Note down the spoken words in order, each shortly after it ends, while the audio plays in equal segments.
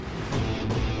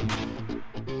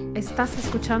Estás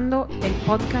escuchando el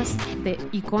podcast de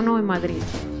Icono en Madrid,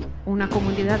 una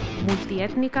comunidad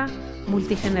multiétnica,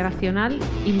 multigeneracional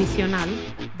y misional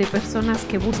de personas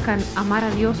que buscan amar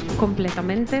a Dios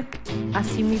completamente, a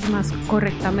sí mismas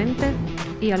correctamente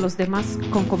y a los demás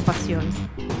con compasión.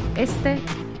 Este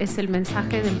es el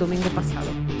mensaje del domingo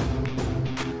pasado.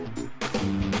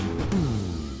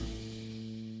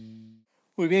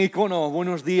 Muy bien, Icono,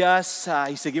 buenos días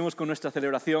y seguimos con nuestra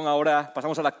celebración. Ahora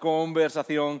pasamos a la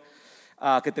conversación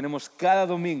que tenemos cada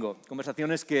domingo.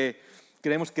 Conversaciones que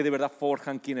creemos que de verdad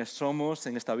forjan quienes somos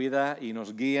en esta vida y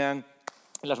nos guían.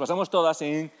 Las basamos todas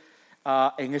en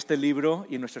este libro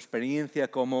y en nuestra experiencia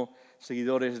como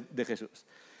seguidores de Jesús.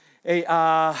 Hey,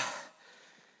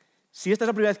 si esta es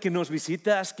la primera vez que nos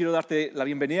visitas, quiero darte la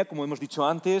bienvenida, como hemos dicho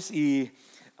antes, y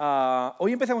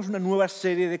hoy empezamos una nueva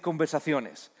serie de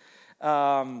conversaciones.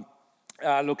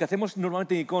 Lo que hacemos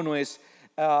normalmente en Icono es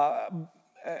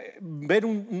ver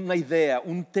una idea,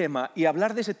 un tema y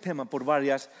hablar de ese tema por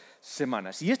varias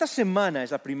semanas. Y esta semana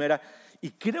es la primera y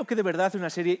creo que de verdad es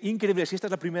una serie increíble si esta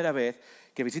es la primera vez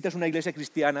que visitas una iglesia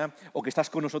cristiana o que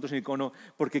estás con nosotros en Icono,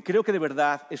 porque creo que de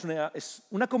verdad es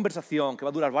una conversación que va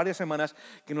a durar varias semanas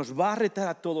que nos va a retar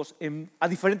a todos a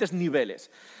diferentes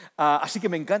niveles. Así que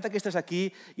me encanta que estés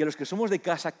aquí y a los que somos de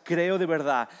casa creo de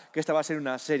verdad que esta va a ser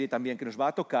una serie también que nos va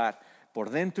a tocar por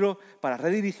dentro para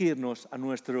redirigirnos a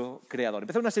nuestro Creador.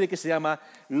 Empezamos una serie que se llama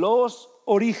Los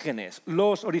Orígenes.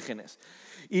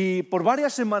 Y por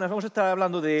varias semanas vamos a estar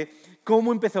hablando de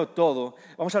cómo empezó todo.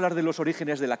 Vamos a hablar de los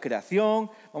orígenes de la creación,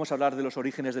 vamos a hablar de los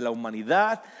orígenes de la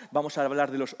humanidad, vamos a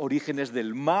hablar de los orígenes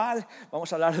del mal,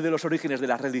 vamos a hablar de los orígenes de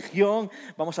la religión,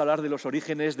 vamos a hablar de los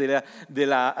orígenes de la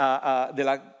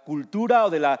cultura o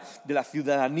de la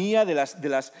ciudadanía, de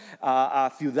las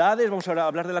ciudades. Vamos a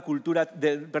hablar de la cultura,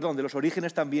 de los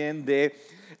orígenes también de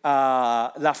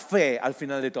la fe al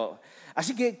final de todo.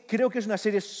 Así que creo que es una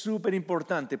serie súper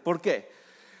importante. ¿Por qué?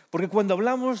 Porque cuando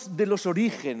hablamos de los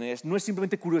orígenes, no es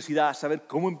simplemente curiosidad saber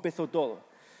cómo empezó todo.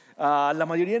 La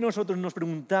mayoría de nosotros nos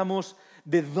preguntamos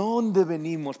de dónde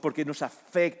venimos porque nos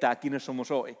afecta a quienes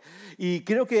somos hoy. Y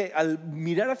creo que al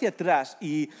mirar hacia atrás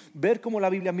y ver cómo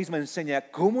la Biblia misma enseña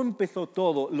cómo empezó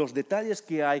todo, los detalles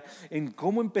que hay en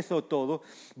cómo empezó todo,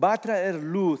 va a traer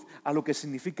luz a lo que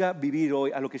significa vivir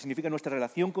hoy, a lo que significa nuestra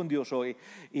relación con Dios hoy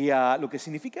y a lo que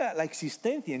significa la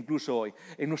existencia incluso hoy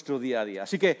en nuestro día a día.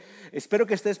 Así que espero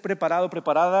que estés preparado,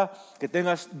 preparada, que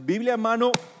tengas Biblia en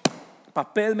mano.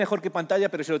 Papel mejor que pantalla,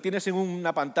 pero si lo tienes en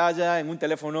una pantalla, en un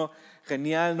teléfono,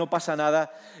 genial, no pasa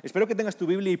nada. Espero que tengas tu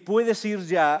Biblia y puedes ir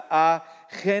ya a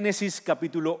Génesis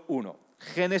capítulo 1.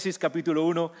 Génesis capítulo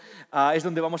 1 es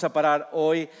donde vamos a parar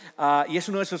hoy y es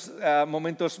uno de esos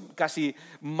momentos casi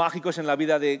mágicos en la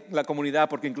vida de la comunidad,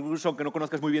 porque incluso aunque no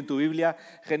conozcas muy bien tu Biblia,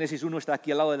 Génesis 1 está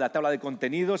aquí al lado de la tabla de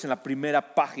contenidos, en la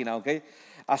primera página, ¿ok?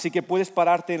 Así que puedes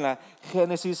pararte en la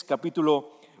Génesis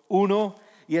capítulo 1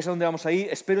 y es donde vamos a ir.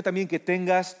 Espero también que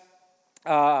tengas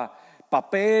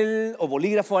papel o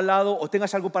bolígrafo al lado o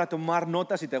tengas algo para tomar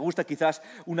notas si te gusta quizás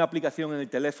una aplicación en el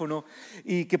teléfono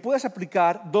y que puedas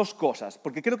aplicar dos cosas,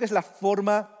 porque creo que es la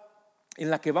forma en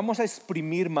la que vamos a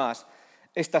exprimir más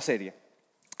esta serie.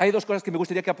 Hay dos cosas que me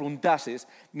gustaría que apuntases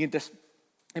mientras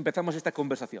empezamos esta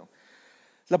conversación.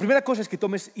 La primera cosa es que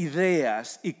tomes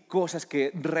ideas y cosas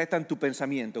que retan tu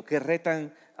pensamiento, que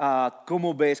retan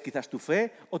cómo ves quizás tu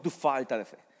fe o tu falta de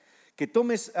fe. Que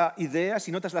tomes ideas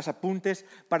y notas, las apuntes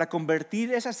para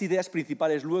convertir esas ideas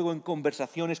principales luego en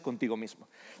conversaciones contigo mismo.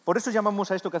 Por eso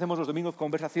llamamos a esto que hacemos los domingos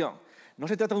conversación. No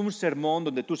se trata de un sermón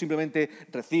donde tú simplemente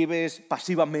recibes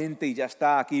pasivamente y ya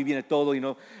está, aquí viene todo y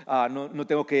no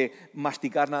tengo que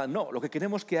masticar nada. No, lo que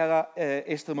queremos que haga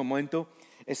este momento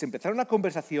es empezar una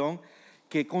conversación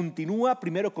que continúa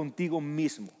primero contigo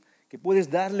mismo, que puedes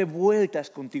darle vueltas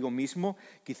contigo mismo,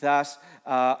 quizás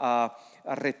a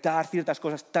retar ciertas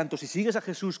cosas, tanto si sigues a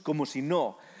Jesús como si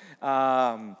no,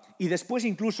 y después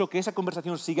incluso que esa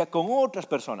conversación siga con otras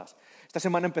personas. Esta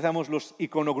semana empezamos los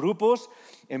iconogrupos,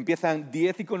 empiezan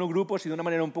 10 iconogrupos y de una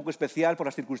manera un poco especial por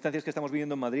las circunstancias que estamos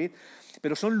viviendo en Madrid,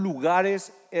 pero son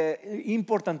lugares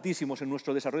importantísimos en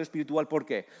nuestro desarrollo espiritual. ¿Por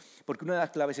qué? Porque una de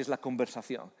las claves es la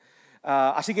conversación.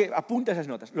 Así que apunta esas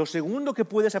notas. Lo segundo que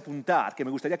puedes apuntar, que me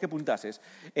gustaría que apuntases,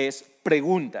 es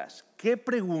preguntas. ¿Qué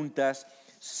preguntas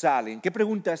salen? ¿Qué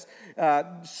preguntas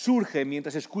surgen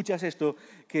mientras escuchas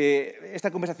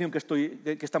esta conversación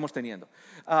que estamos teniendo?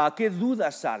 ¿Qué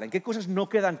dudas salen? ¿Qué cosas no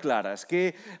quedan claras?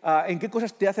 ¿En qué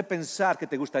cosas te hace pensar que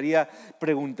te gustaría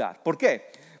preguntar? ¿Por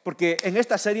qué? Porque en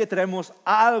esta serie traemos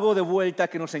algo de vuelta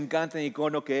que nos encanta en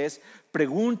Icono, que es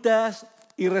preguntas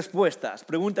y respuestas.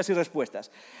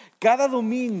 Cada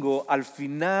domingo, al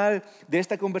final de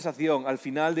esta conversación, al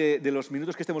final de los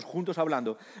minutos que estemos juntos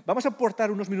hablando, vamos a aportar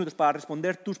unos minutos para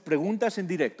responder tus preguntas en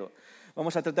directo.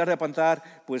 Vamos a tratar de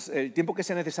apuntar pues, el tiempo que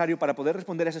sea necesario para poder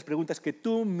responder a esas preguntas que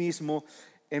tú mismo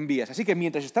envías. Así que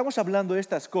mientras estamos hablando de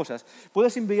estas cosas,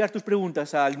 puedes enviar tus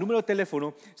preguntas al número de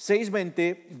teléfono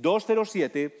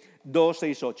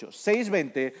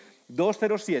 620-207-268.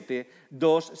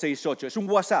 620-207-268. Es un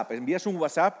WhatsApp, envías un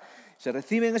WhatsApp, se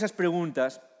reciben esas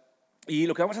preguntas y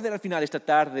lo que vamos a hacer al final es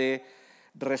tratar de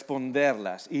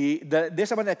responderlas y de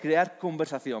esa manera crear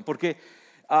conversación. Porque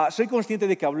soy consciente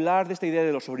de que hablar de esta idea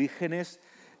de los orígenes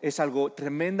es algo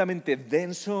tremendamente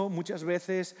denso muchas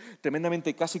veces,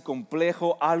 tremendamente casi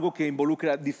complejo, algo que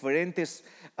involucra diferentes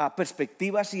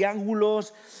perspectivas y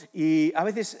ángulos y a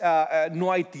veces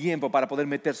no hay tiempo para poder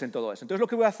meterse en todo eso. Entonces lo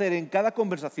que voy a hacer en cada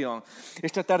conversación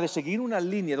es tratar de seguir una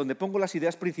línea donde pongo las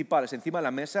ideas principales encima de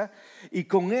la mesa y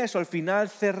con eso al final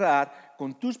cerrar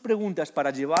con tus preguntas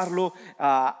para llevarlo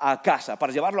a casa,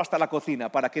 para llevarlo hasta la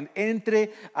cocina, para que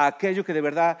entre a aquello que de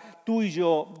verdad tú y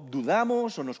yo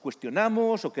dudamos o nos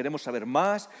cuestionamos o queremos saber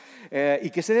más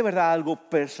y que sea de verdad algo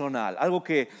personal, algo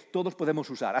que todos podemos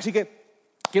usar. Así que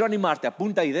quiero animarte,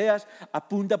 apunta ideas,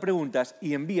 apunta preguntas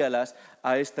y envíalas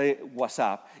a este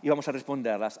WhatsApp y vamos a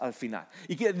responderlas al final.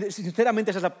 Y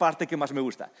sinceramente esa es la parte que más me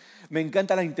gusta. Me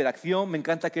encanta la interacción, me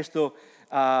encanta que esto,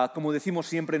 como decimos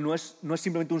siempre, no es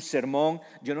simplemente un sermón.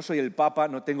 Yo no soy el Papa,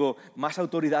 no tengo más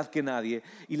autoridad que nadie.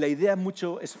 Y la idea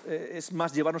mucho es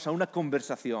más llevarnos a una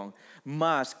conversación,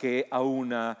 más que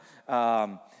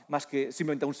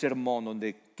simplemente a un sermón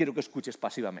donde quiero que escuches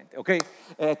pasivamente, ¿ok?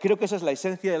 Creo que esa es la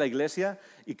esencia de la iglesia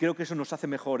y creo que eso nos hace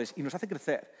mejores y nos hace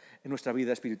crecer en nuestra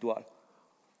vida espiritual.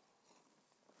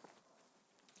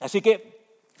 Así que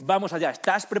vamos allá.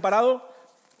 ¿Estás preparado?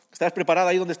 ¿Estás preparada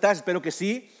ahí donde estás? Espero que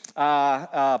sí.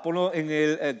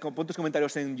 Pon tus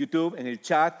comentarios en YouTube, en el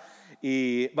chat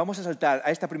y vamos a saltar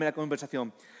a esta primera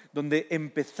conversación donde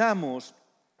empezamos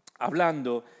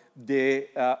hablando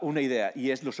de una idea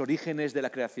y es los orígenes de la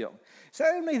creación. Es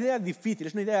una idea difícil,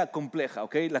 es una idea compleja,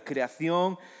 ¿ok? La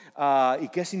creación y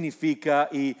qué significa,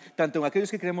 y tanto en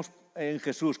aquellos que creemos en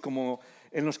Jesús como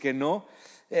en los que no,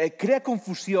 crea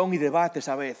confusión y debates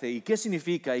a veces, y qué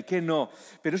significa y qué no,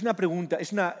 pero es una pregunta,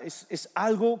 es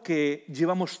algo que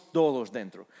llevamos todos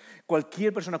dentro.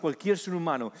 Cualquier persona, cualquier ser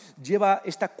humano lleva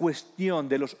esta cuestión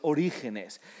de los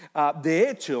orígenes. De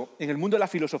hecho, en el mundo de la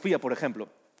filosofía, por ejemplo,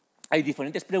 hay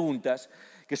diferentes preguntas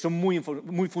que son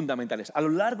muy fundamentales. A lo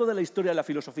largo de la historia de la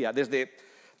filosofía, desde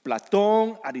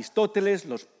Platón, Aristóteles,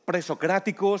 los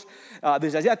presocráticos,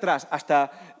 desde allá atrás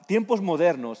hasta tiempos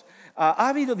modernos, ha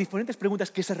habido diferentes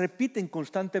preguntas que se repiten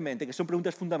constantemente, que son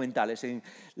preguntas fundamentales en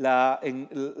la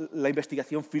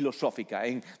investigación filosófica,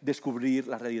 en descubrir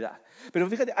la realidad. Pero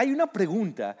fíjate, hay una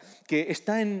pregunta que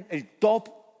está en el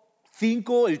top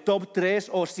 5, el top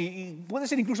 3, o si puede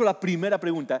ser incluso la primera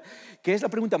pregunta, que es la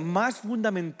pregunta más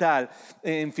fundamental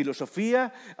en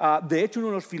filosofía. De hecho, uno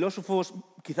de los filósofos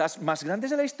quizás más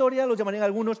grandes de la historia, lo llamarían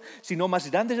algunos, sino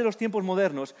más grandes de los tiempos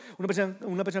modernos,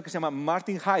 una persona que se llama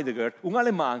Martin Heidegger, un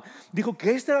alemán, dijo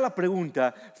que esta era la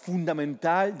pregunta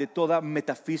fundamental de toda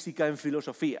metafísica en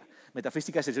filosofía.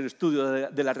 Metafísica es el estudio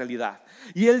de la realidad.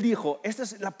 Y él dijo, esta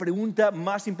es la pregunta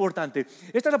más importante,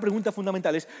 esta es la pregunta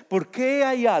fundamental, es ¿por qué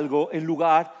hay algo en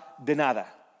lugar de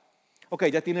nada? Ok,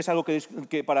 ya tienes algo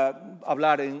que para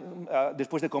hablar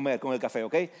después de comer con el café,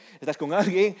 ok. Estás con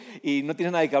alguien y no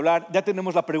tienes nada que hablar, ya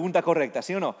tenemos la pregunta correcta,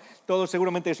 ¿sí o no? Todo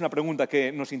seguramente es una pregunta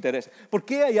que nos interesa. ¿Por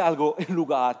qué hay algo en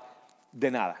lugar de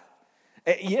nada?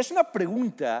 Y es una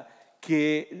pregunta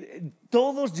que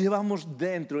todos llevamos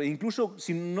dentro, e incluso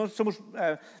si no somos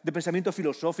de pensamiento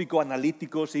filosófico,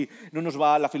 analítico, si no nos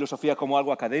va la filosofía como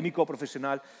algo académico o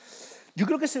profesional, yo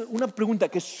creo que es una pregunta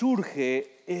que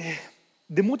surge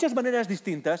de muchas maneras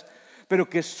distintas, pero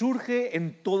que surge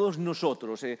en todos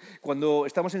nosotros. Cuando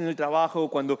estamos en el trabajo,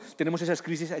 cuando tenemos esas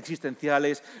crisis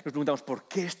existenciales, nos preguntamos, ¿por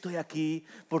qué estoy aquí?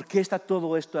 ¿Por qué está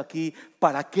todo esto aquí?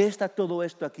 ¿Para qué está todo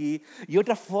esto aquí? Y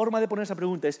otra forma de poner esa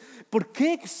pregunta es, ¿por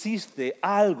qué existe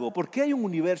algo? ¿Por qué hay un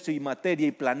universo y materia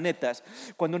y planetas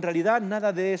cuando en realidad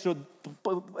nada de eso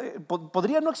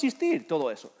podría no existir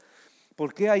todo eso?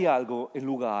 ¿Por qué hay algo en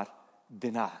lugar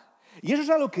de nada? Y eso es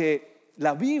algo que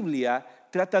la Biblia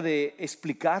trata de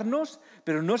explicarnos,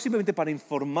 pero no simplemente para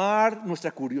informar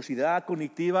nuestra curiosidad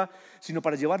cognitiva, sino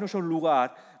para llevarnos a un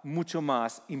lugar mucho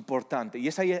más importante. Y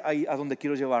es ahí a donde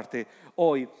quiero llevarte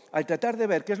hoy, al tratar de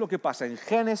ver qué es lo que pasa en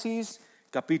Génesis,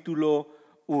 capítulo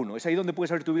 1. Es ahí donde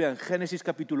puedes abrir tu Biblia en Génesis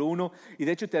capítulo 1 y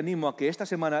de hecho te animo a que esta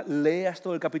semana leas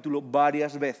todo el capítulo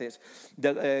varias veces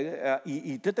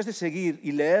y trates de seguir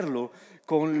y leerlo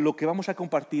con lo que vamos a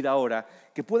compartir ahora,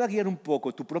 que pueda guiar un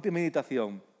poco tu propia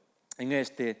meditación en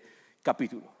este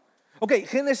capítulo. Ok,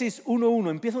 Génesis 1.1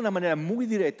 empieza de una manera muy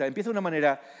directa, empieza de una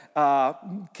manera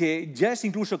que ya es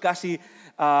incluso casi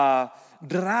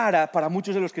rara para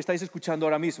muchos de los que estáis escuchando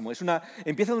ahora mismo.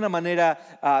 Empieza de una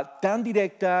manera tan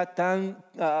directa, tan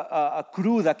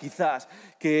cruda quizás,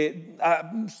 que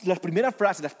las primeras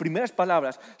frases, las primeras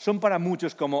palabras son para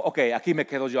muchos como, ok, aquí me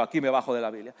quedo yo, aquí me bajo de la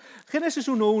Biblia. Génesis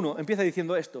 1.1 empieza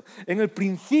diciendo esto: en el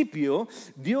principio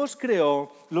Dios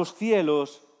creó los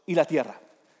cielos y la tierra.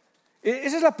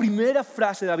 Esa es la primera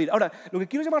frase de la Biblia. Ahora, lo que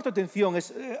quiero llamar tu atención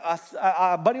es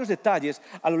a varios detalles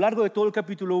a lo largo de todo el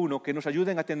capítulo 1 que nos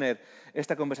ayuden a tener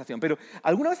esta conversación. Pero,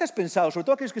 ¿alguna vez has pensado, sobre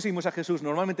todo aquellos que seguimos a Jesús,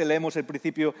 normalmente leemos el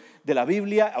principio de la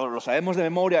Biblia, o lo sabemos de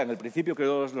memoria, en el principio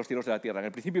creó los cielos y la tierra, en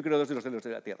el principio creó los cielos y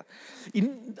la tierra. Y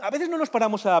a veces no nos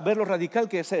paramos a ver lo radical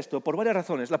que es esto, por varias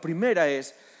razones. La primera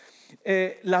es,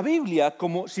 la Biblia,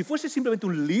 como si fuese simplemente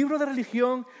un libro de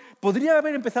religión, podría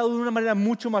haber empezado de una manera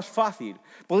mucho más fácil.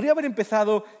 Podría haber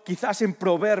empezado quizás en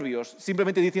Proverbios,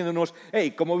 simplemente diciéndonos,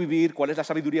 hey, ¿cómo vivir? ¿Cuál es la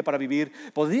sabiduría para vivir?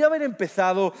 Podría haber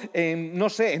empezado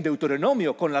en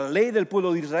Deuteronomio, con la ley del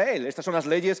pueblo de Israel. Estas son las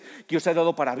leyes que os he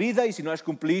dado para vida y si no las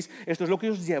cumplís, esto es lo que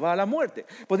os lleva a la muerte.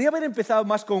 Podría haber empezado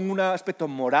más con un aspecto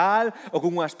moral o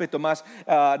con un aspecto más,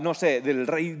 del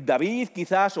rey David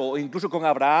quizás, o incluso con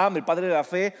Abraham, el padre de la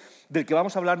fe, del que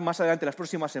vamos a hablar más adelante en las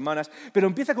próximas semanas, pero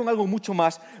empieza con algo mucho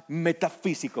más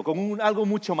metafísico, con algo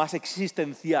mucho más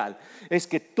existencial. Es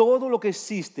que todo lo que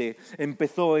existe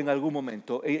empezó en algún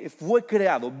momento, fue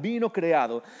creado, vino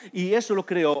creado, y eso lo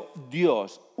creó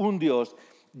Dios, un Dios,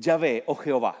 Yahvé o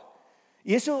Jehová.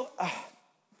 Y eso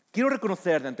quiero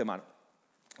reconocer de antemano,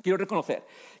 quiero reconocer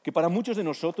que para muchos de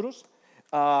nosotros,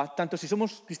 tanto si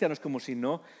somos cristianos como si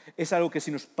no, es algo que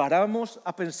si nos paramos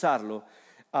a pensarlo,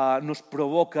 nos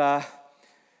provoca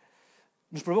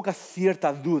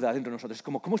cierta duda dentro de nosotros. Es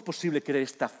como, ¿cómo es posible creer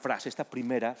esta frase, esta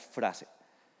primera frase?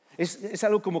 Es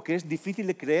algo como que es difícil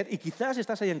de creer y quizás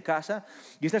estás ahí en casa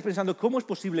y estás pensando, ¿cómo es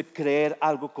posible creer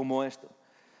algo como esto?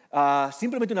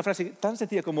 Simplemente una frase tan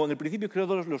sencilla como en el principio creó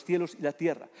los cielos y la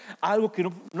tierra. Algo que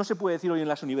no se puede decir hoy en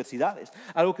las universidades,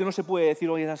 algo que no se puede decir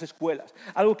hoy en las escuelas,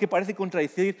 algo que parece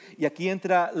contradecir, y aquí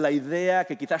entra la idea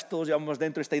que quizás todos llevamos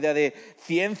dentro, esta idea de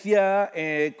ciencia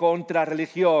contra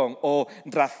religión o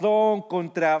razón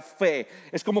contra fe.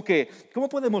 Es como que, ¿cómo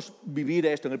podemos vivir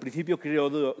esto? En el principio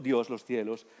creó Dios los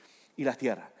cielos y la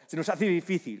tierra. Se nos hace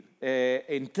difícil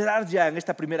entrar ya en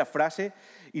esta primera frase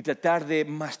y tratar de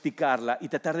masticarla y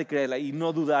tratar de creerla y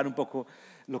no dudar un poco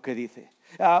lo que dice.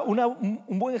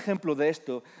 Un buen ejemplo de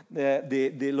esto,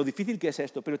 de lo difícil que es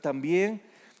esto, pero también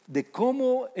de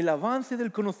cómo el avance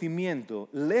del conocimiento,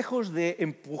 lejos de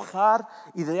empujar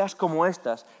ideas como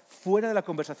estas fuera de la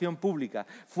conversación pública,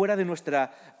 fuera de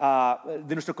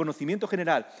nuestro conocimiento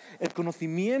general, el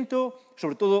conocimiento,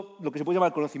 sobre todo lo que se puede llamar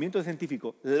el conocimiento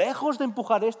científico, lejos de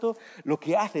empujar esto, lo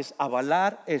que hace es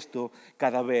avalar esto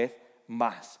cada vez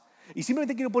más. Y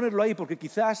simplemente quiero ponerlo ahí porque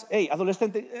quizás, hey,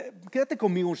 adolescente, quédate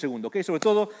conmigo un segundo, ¿ok? Sobre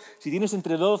todo si tienes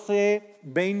entre 12 y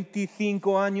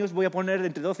 25 años, voy a poner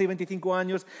entre 12 y 25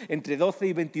 años, entre 12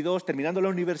 y 22, terminando la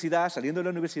universidad, saliendo de la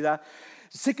universidad.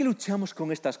 Sé que luchamos con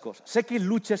estas cosas, sé que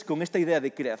luchas con esta idea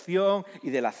de creación y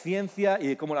de la ciencia y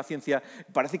de cómo la ciencia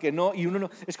parece que no, y uno no,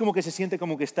 es como que se siente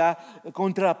como que está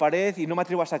contra la pared y no me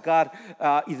atrevo a sacar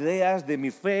ideas de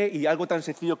mi fe y algo tan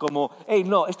sencillo como, hey,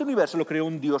 no, este universo lo creó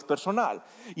un Dios personal.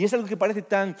 Y es algo que parece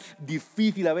tan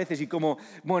difícil a veces y como,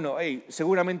 bueno, hey,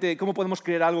 seguramente, ¿cómo podemos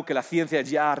creer algo que la ciencia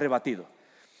ya ha rebatido?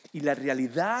 Y la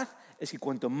realidad es que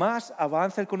cuanto más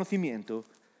avanza el conocimiento,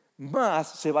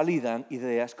 más se validan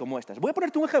ideas como estas. Voy a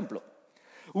ponerte un ejemplo.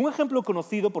 Un ejemplo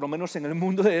conocido, por lo menos en el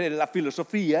mundo de la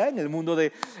filosofía, en el mundo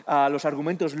de los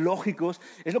argumentos lógicos,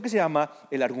 es lo que se llama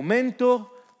el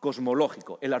argumento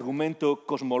cosmológico. El argumento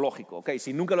cosmológico. ¿Okay?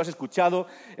 Si nunca lo has escuchado,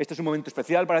 este es un momento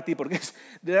especial para ti porque es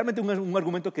realmente un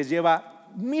argumento que lleva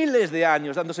miles de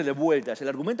años dándosele vueltas. El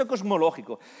argumento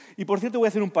cosmológico. Y por cierto, voy a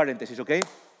hacer un paréntesis, ¿ok?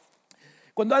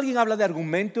 Cuando alguien habla de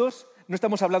argumentos, no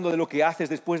estamos hablando de lo que haces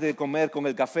después de comer con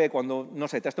el café, cuando, no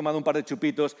sé, te has tomado un par de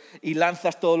chupitos y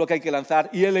lanzas todo lo que hay que lanzar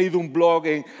y he leído un blog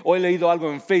o he leído algo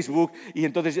en Facebook y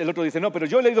entonces el otro dice, no, pero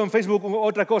yo he leído en Facebook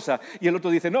otra cosa y el otro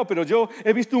dice, no, pero yo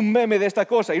he visto un meme de esta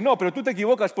cosa y no, pero tú te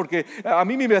equivocas porque a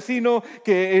mí mi vecino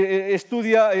que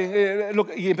estudia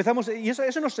y empezamos, y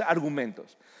eso no son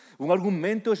argumentos. Un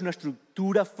argumento es una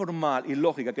estructura formal y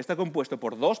lógica que está compuesto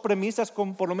por dos premisas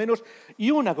por lo menos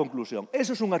y una conclusión.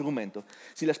 Eso es un argumento.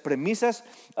 Si las premisas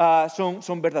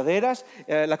son verdaderas,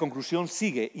 la conclusión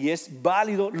sigue y es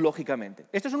válido lógicamente.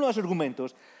 Este es uno de los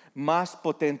argumentos más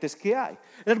potentes que hay.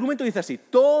 El argumento dice así: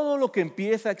 todo lo que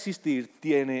empieza a existir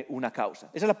tiene una causa.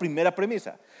 Esa es la primera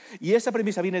premisa. Y esa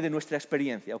premisa viene de nuestra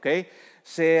experiencia, ¿ok?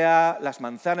 Sea las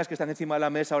manzanas que están encima de la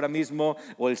mesa ahora mismo,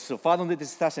 o el sofá donde te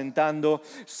estás sentando,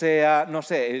 sea, no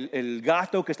sé, el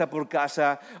gato que está por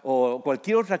casa, o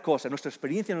cualquier otra cosa. Nuestra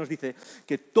experiencia nos dice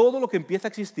que todo lo que empieza a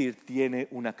existir tiene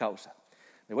una causa.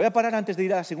 Me voy a parar antes de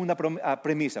ir a la segunda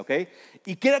premisa, ¿ok?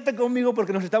 Y quédate conmigo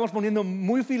porque nos estamos poniendo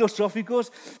muy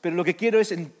filosóficos, pero lo que quiero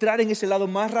es entrar en ese lado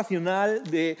más racional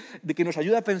de que nos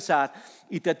ayuda a pensar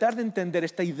y tratar de entender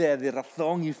esta idea de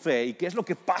razón y fe y qué es lo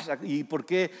que pasa y por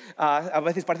qué a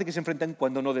veces parece que se enfrentan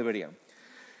cuando no deberían.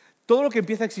 Todo lo que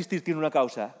empieza a existir tiene una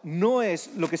causa. No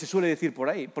es lo que se suele decir por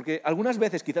ahí, porque algunas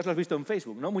veces, quizás lo has visto en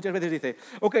Facebook, ¿no? Muchas veces dice,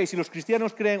 ok, si los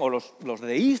cristianos creen, o los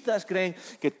deístas creen,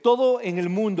 que todo en el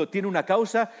mundo tiene una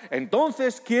causa,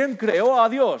 entonces, ¿quién creó a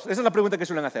Dios? Esa es la pregunta que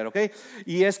suelen hacer, ¿ok?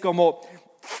 Y es como,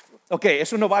 ok,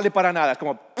 eso no vale para nada, es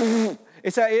como...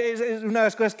 Esa es una de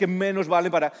las cosas que menos vale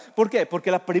para... ¿Por qué?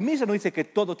 Porque la premisa no dice que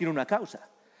todo tiene una causa.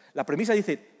 La premisa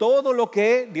dice, todo lo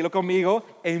que, dilo conmigo,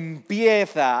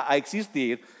 empieza a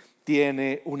existir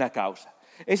tiene una causa.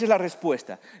 Esa es la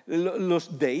respuesta.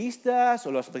 Los deístas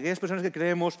o las pequeñas personas que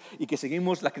creemos y que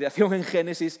seguimos la creación en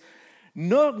Génesis,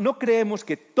 no creemos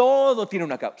que todo tiene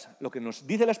una causa. Lo que nos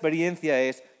dice la experiencia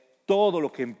es todo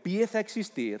lo que empieza a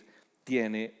existir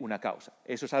tiene una causa.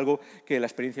 Eso es algo que la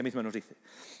experiencia misma nos dice.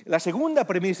 La segunda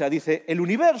premisa dice, el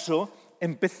universo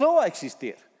empezó a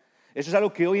existir. Eso es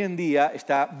algo que hoy en día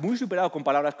está muy superado con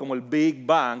palabras como el Big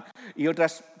Bang y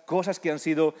otras cosas que han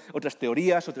sido, otras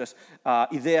teorías, otras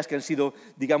ideas que han sido,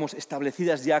 digamos,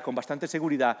 establecidas ya con bastante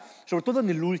seguridad, sobre todo en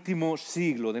el último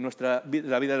siglo de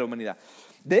la vida de la humanidad.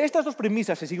 De estas dos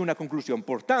premisas se sigue una conclusión.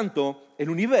 Por tanto, el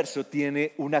universo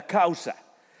tiene una causa.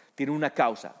 Tiene una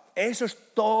causa. Eso es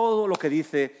todo lo que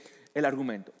dice el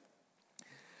argumento.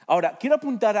 Ahora, quiero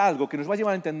apuntar algo que nos va a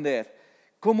llevar a entender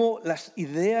cómo las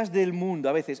ideas del mundo,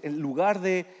 a veces, en lugar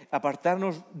de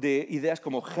apartarnos de ideas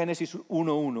como Génesis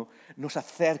 1.1, nos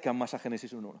acercan más a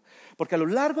Génesis 1.1. Porque a lo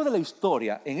largo de la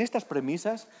historia, en estas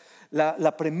premisas,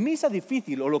 la premisa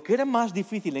difícil, o lo que era más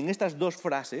difícil en estas dos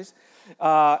frases,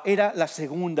 era la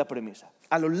segunda premisa.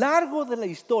 A lo largo de la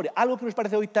historia, algo que nos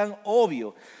parece hoy tan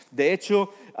obvio. De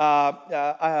hecho,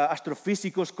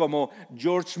 astrofísicos como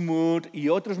George Smoot y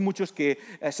otros muchos que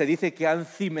se dice que han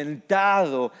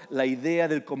cimentado la idea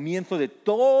del comienzo de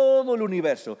todo el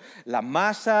universo. La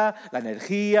masa, la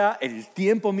energía, el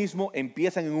tiempo mismo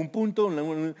empiezan en un punto,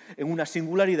 en una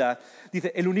singularidad.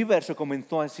 Dice, el universo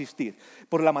comenzó a existir.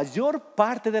 Por la mayor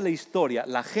parte de la historia,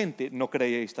 la gente no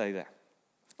creía esta idea.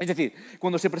 Es decir,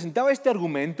 cuando se presentaba este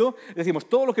argumento, decimos,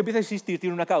 todo lo que empieza a existir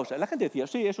tiene una causa. La gente decía,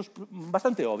 sí, eso es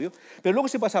bastante obvio. Pero luego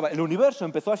se pasaba, el universo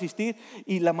empezó a existir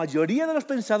y la mayoría de los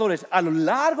pensadores a lo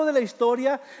largo de la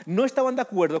historia no estaban de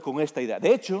acuerdo con esta idea.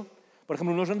 De hecho, por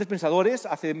ejemplo, unos grandes pensadores,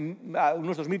 hace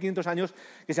unos 2500 años,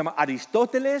 que se llama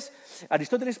Aristóteles.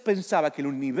 Aristóteles pensaba que el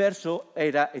universo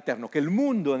era eterno, que el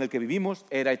mundo en el que vivimos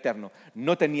era eterno.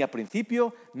 No tenía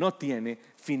principio, no tiene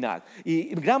final.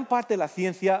 Y gran parte de la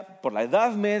ciencia, por la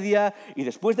Edad Media y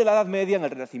después de la Edad Media, en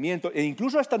el Renacimiento, e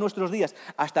incluso hasta nuestros días,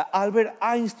 hasta Albert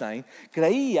Einstein,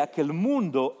 creía que el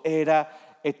mundo era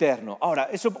eterno. Ahora,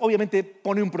 eso obviamente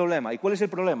pone un problema. ¿Y cuál es el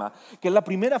problema? Que la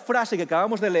primera frase que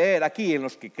acabamos de leer aquí, en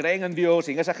los que creen en Dios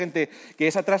y en esa gente que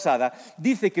es atrasada,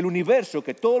 dice que el universo,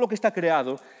 que todo lo que está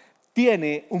creado,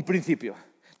 tiene un principio,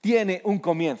 tiene un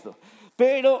comienzo.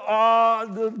 Pero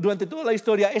durante toda la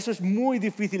historia eso es muy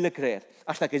difícil de creer,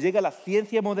 hasta que llega la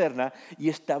ciencia moderna y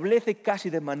establece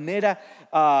casi de manera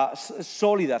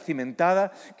sólida,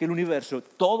 cimentada, que el universo,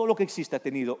 todo lo que existe, ha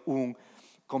tenido un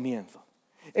comienzo.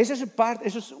 Eso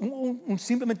es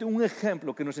simplemente un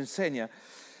ejemplo que nos enseña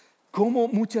cómo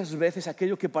muchas veces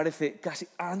aquello que parece casi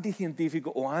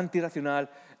anticientífico o antirracional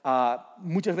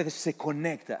muchas veces se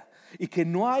conecta y que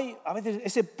no hay a veces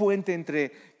ese puente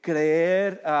entre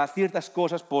creer ciertas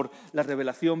cosas por la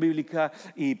revelación bíblica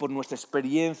y por nuestra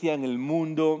experiencia en el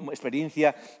mundo,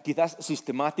 experiencia quizás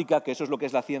sistemática, que eso es lo que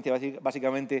es la ciencia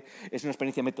básicamente, es una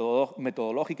experiencia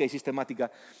metodológica y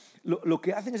sistemática. Lo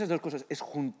que hacen esas dos cosas es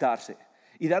juntarse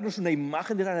y darnos una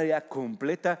imagen de la realidad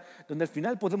completa, donde al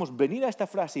final podemos venir a esta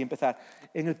frase y empezar.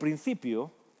 En el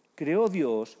principio creó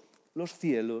Dios los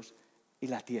cielos y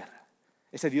la tierra.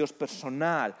 Ese Dios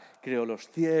personal creó los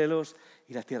cielos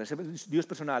y la tierra. Ese Dios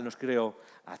personal nos creó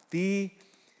a ti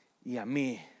y a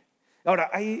mí.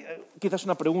 Ahora, hay quizás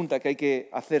una pregunta que hay que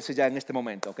hacerse ya en este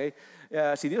momento, ¿ok?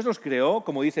 Si Dios nos creó,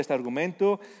 como dice este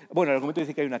argumento, bueno, el argumento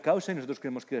dice que hay una causa y nosotros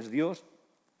creemos que es Dios.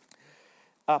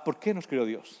 ¿Por qué nos creó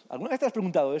Dios? ¿Alguna vez te has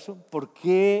preguntado eso? ¿Por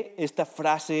qué esta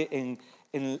frase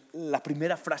en la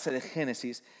primera frase de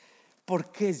Génesis?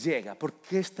 ¿Por qué llega? ¿Por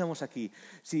qué estamos aquí?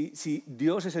 Si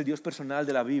Dios es el Dios personal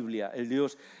de la Biblia, el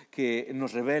Dios que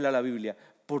nos revela la Biblia,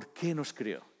 ¿por qué nos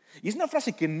creó? Y es una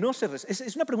frase que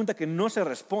es una pregunta que no se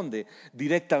responde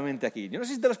directamente aquí. Yo no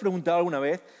sé si te lo has preguntado alguna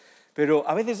vez, pero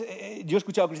a veces yo he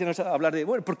escuchado a cristianos hablar de,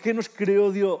 bueno, ¿por qué nos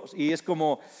creó Dios? Y es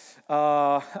como,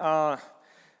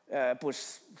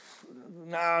 pues,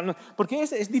 no, porque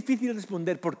es difícil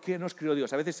responder por qué nos creó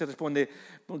Dios. A veces se responde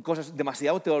con cosas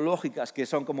demasiado teológicas que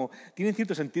son como, tienen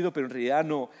cierto sentido, pero en realidad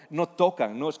no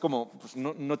tocan, ¿no? Es como, pues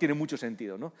no tiene mucho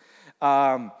sentido, ¿no?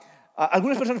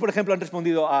 Algunas personas, por ejemplo, han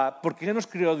respondido a ¿por qué nos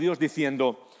creó Dios?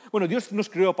 Diciendo, bueno, Dios nos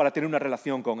creó para tener una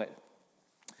relación con Él.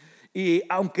 Y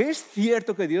aunque es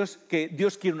cierto que Dios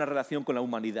quiere una relación con la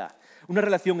humanidad, una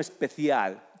relación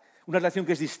especial, una relación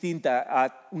que es distinta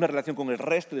a una relación con el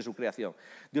resto de su creación.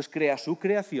 Dios crea su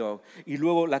creación y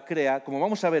luego la crea, como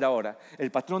vamos a ver ahora,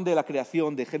 el patrón de la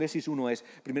creación de Génesis 1 es,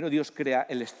 primero Dios crea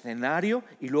el escenario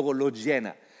y luego lo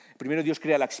llena. Primero Dios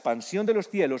crea la expansión de los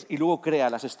cielos y luego crea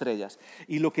las estrellas.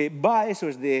 Y lo que va a eso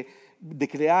es de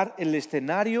crear el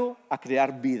escenario a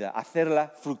crear vida, a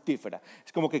hacerla fructífera.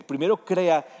 Es como que primero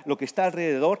crea lo que está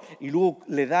alrededor y luego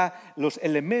le da los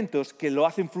elementos que lo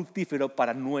hacen fructífero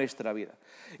para nuestra vida.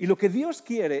 Y lo que Dios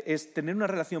quiere es tener una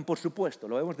relación, por supuesto,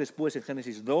 lo vemos después en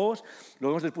Génesis 2, lo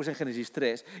vemos después en Génesis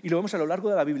 3, y lo vemos a lo largo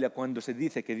de la Biblia cuando se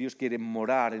dice que Dios quiere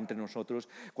morar entre nosotros,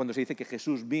 cuando se dice que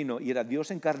Jesús vino y era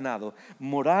Dios encarnado,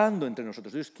 morando entre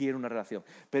nosotros. Dios quiere una relación.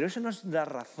 Pero esa no es la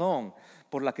razón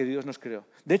por la que Dios nos creó.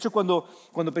 De hecho, cuando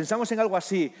pensamos en algo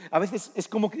así, a veces es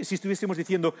como si estuviésemos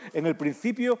diciendo, en el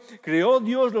principio creó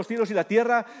Dios los cielos y la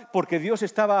tierra porque Dios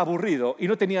estaba aburrido y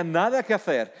no tenía nada que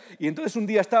hacer. Y entonces un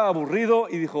día estaba aburrido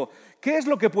y dijo, ¿qué es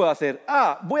lo que puedo hacer?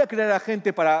 Voy a crear a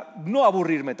gente para no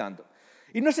aburrirme tanto.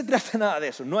 Y no se trata nada de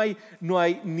eso, no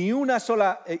hay ni una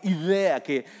sola idea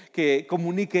que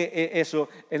comunique eso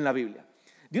en la Biblia.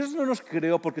 Dios no nos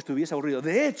creó porque estuviese aburrido.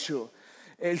 De hecho,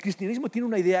 el cristianismo tiene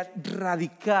una idea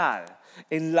radical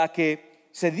en la que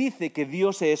se dice que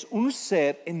Dios es un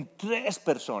ser en 3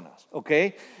 personas, ¿ok?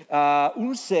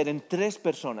 Un ser en 3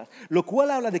 personas, lo cual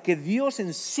habla de que Dios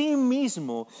en sí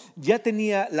mismo ya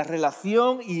tenía la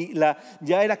relación y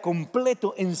ya era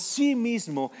completo en sí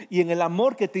mismo y en el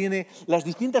amor que tiene las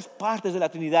distintas partes de la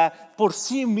Trinidad por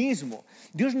sí mismo.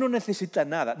 Dios no necesita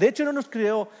nada. De hecho, no nos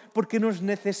creó porque nos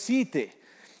necesite.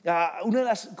 Una de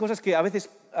las cosas que a veces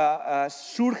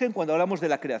surgen cuando hablamos de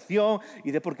la creación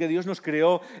y de por qué Dios nos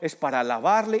creó es para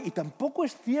alabarle, y tampoco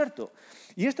es cierto.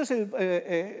 Y esto es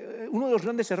uno de los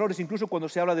grandes errores, incluso cuando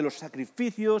se habla de los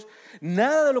sacrificios.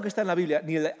 Nada de lo que está en la Biblia,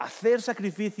 ni el hacer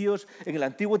sacrificios en el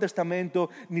Antiguo Testamento,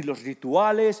 ni los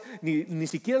rituales, ni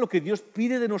siquiera lo que Dios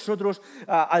pide de nosotros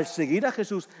al seguir a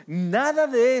Jesús, nada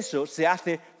de eso se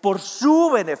hace por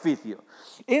su beneficio.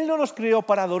 Él no nos creó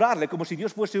para adorarle, como si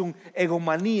Dios fuese un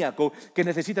egomaníaco que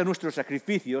necesita nuestros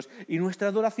sacrificios y nuestra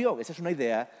adoración. Esa es una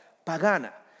idea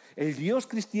pagana. El Dios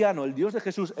cristiano, el Dios de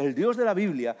Jesús, el Dios de la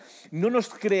Biblia, no nos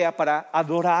crea para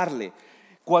adorarle.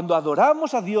 Cuando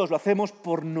adoramos a Dios, lo hacemos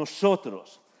por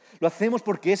nosotros. Lo hacemos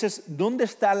porque ese es donde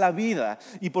está la vida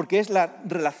y porque es la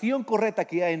relación correcta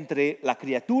que hay entre la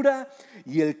criatura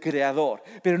y el Creador.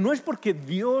 Pero no es porque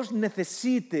Dios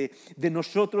necesite de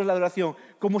nosotros la adoración,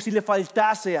 como si le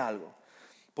faltase algo.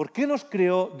 ¿Por qué nos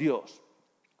creó Dios?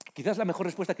 Quizás la mejor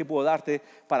respuesta que puedo darte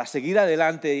para seguir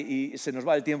adelante, y se nos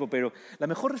va el tiempo, pero la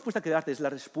mejor respuesta que darte es la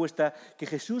respuesta que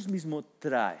Jesús mismo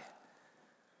trae.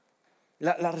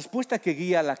 La respuesta que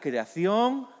guía la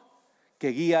creación, que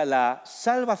guía la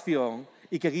salvación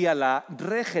y que guía la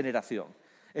regeneración.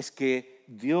 Es que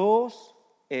Dios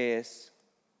es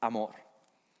amor.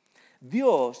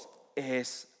 Dios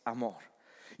es amor.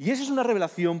 Y esa es una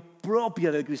revelación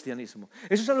propia del cristianismo.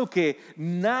 Eso es algo que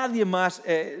nadie más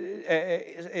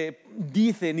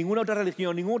dice, ninguna otra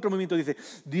religión, ningún otro movimiento dice,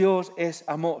 Dios es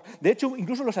amor. De hecho,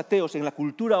 incluso los ateos en la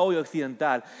cultura hoy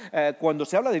occidental, cuando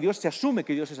se habla de Dios, se asume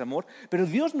que Dios es amor, pero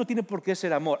Dios no tiene por qué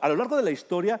ser amor. A lo largo de la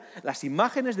historia, las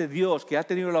imágenes de Dios que ha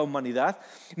tenido la humanidad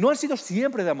no han sido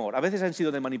siempre de amor. A veces han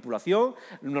sido de manipulación,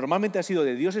 normalmente han sido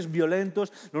de dioses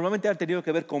violentos, normalmente han tenido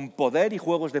que ver con poder y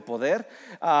juegos de poder,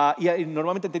 y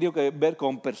normalmente han tenido que ver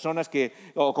con personas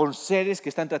o con seres que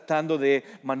están tratando de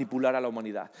manipular a la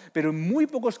humanidad. Pero en muy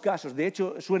pocos casos, de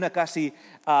hecho, suena casi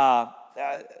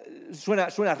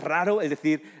suena raro el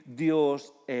decir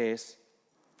Dios es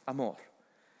amor.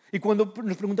 Y cuando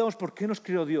nos preguntamos por qué nos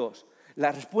creó Dios,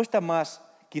 La respuesta más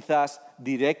quizás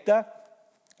directa,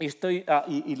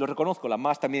 y lo reconozco, la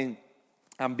más también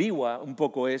ambigua un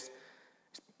poco es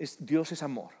Dios es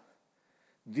amor.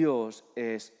 Dios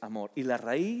es amor. Y la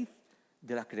raíz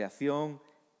de la creación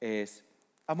es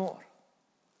amor.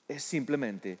 Es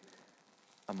simplemente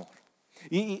amor.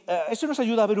 Y eso nos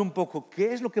ayuda a ver un poco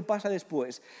qué es lo que pasa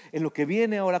después, en lo que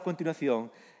viene ahora a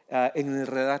continuación, en el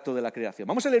relato de la creación.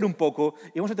 Vamos a leer un poco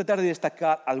y vamos a tratar de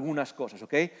destacar algunas cosas,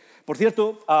 ¿ok? Por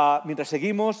cierto, mientras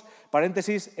seguimos,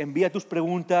 paréntesis, envía tus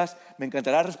preguntas, me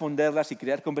encantará responderlas y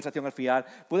crear conversación al final.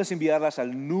 Puedes enviarlas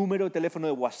al número de teléfono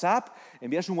de WhatsApp,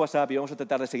 envías un WhatsApp y vamos a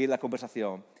tratar de seguir la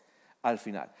conversación al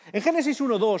final. En Génesis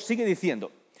 1:2 sigue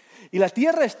diciendo: y la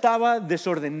tierra estaba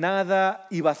desordenada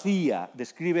y vacía,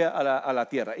 describe a la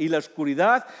tierra, y la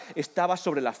oscuridad estaba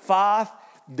sobre la faz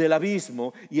del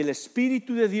abismo, y el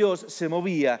Espíritu de Dios se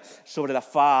movía sobre la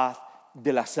faz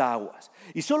de las aguas.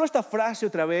 Y solo esta frase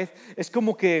otra vez es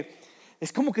como que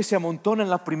se amontona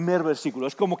en el primer versículo.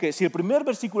 Es como que si el primer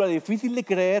versículo era difícil de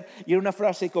creer y era una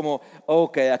frase como,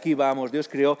 ok, aquí vamos, Dios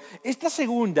creó, esta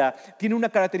segunda tiene una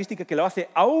característica que lo hace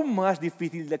aún más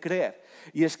difícil de creer.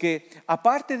 Y es que,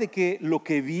 aparte de que lo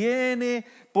que viene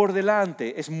por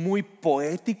delante es muy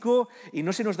poético y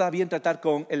no se nos da bien tratar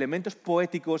con elementos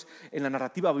poéticos en la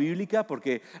narrativa bíblica,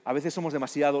 porque a veces somos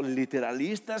demasiado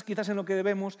literalistas quizás en lo que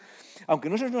debemos, aunque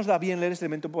no se nos da bien leer ese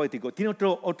elemento poético, tiene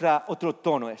otro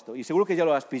tono esto, y seguro que ya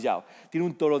lo has pillado, tiene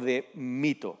un tono de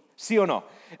mito. ¿Sí o no?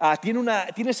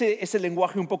 Tiene ese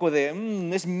lenguaje un poco de,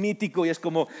 es mítico y es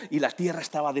como, y la tierra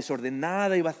estaba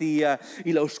desordenada y vacía,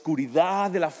 y la oscuridad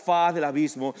de la faz del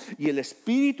abismo, y el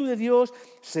Espíritu de Dios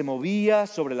se movía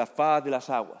sobre la faz de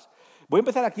las aguas. Voy a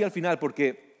empezar aquí al final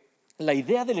porque la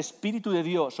idea del Espíritu de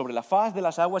Dios sobre la faz de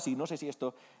las aguas, y no sé si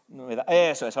esto no me da,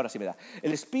 eso es, ahora sí me da.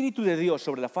 El Espíritu de Dios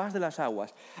sobre la faz de las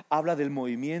aguas habla del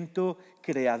movimiento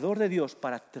creador de Dios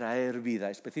para traer vida,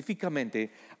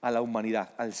 específicamente a la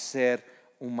humanidad, al ser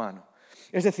humano.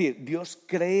 Es decir, Dios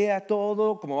crea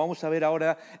todo, como vamos a ver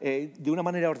ahora, de una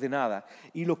manera ordenada.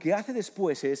 Y lo que hace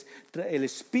después es, el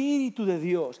Espíritu de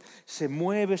Dios se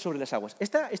mueve sobre las aguas.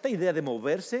 Esta idea de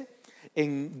moverse,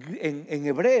 en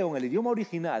hebreo, en el idioma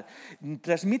original,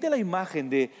 transmite la imagen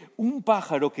de un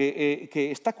pájaro que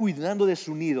está cuidando de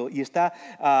su nido y está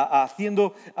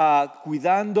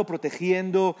cuidando,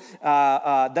 protegiendo,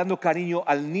 dando cariño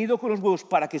al nido con los huevos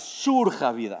para que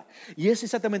surja vida. Y es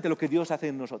exactamente lo que Dios hace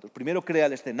en nosotros. Primero crea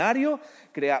el escenario,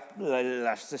 crea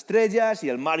las estrellas y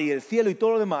el mar y el cielo y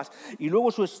todo lo demás, y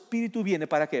luego su Espíritu viene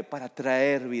 ¿para qué? Para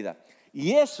traer vida.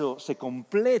 Y eso se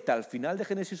completa al final de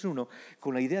Génesis 1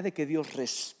 con la idea de que Dios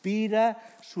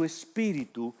respira su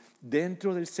espíritu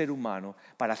dentro del ser humano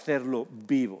para hacerlo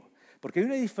vivo. Porque hay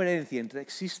una diferencia entre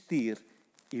existir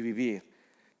y vivir.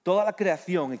 Toda la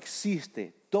creación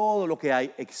existe, todo lo que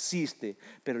hay existe,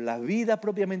 pero la vida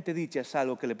propiamente dicha es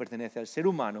algo que le pertenece al ser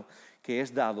humano, que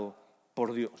es dado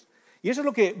por Dios. Y eso es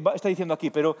lo que está diciendo aquí,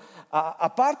 pero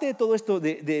aparte de todo esto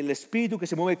del espíritu que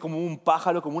se mueve como un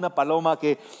pájaro, como una paloma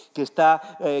que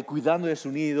está cuidando de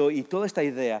su nido y toda esta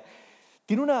idea,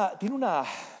 tiene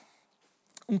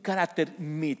un carácter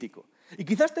mítico. Y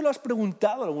quizás te lo has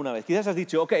preguntado alguna vez, quizás has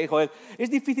dicho, ok, Joel, es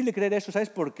difícil de creer eso,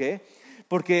 ¿sabes por qué?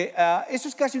 Porque eso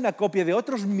es casi una copia de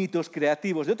otros mitos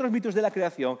creativos, de otros mitos de la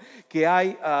creación que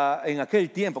hay en aquel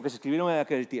tiempo, que se escribieron en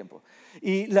aquel tiempo.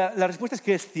 Y la respuesta es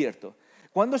que es cierto.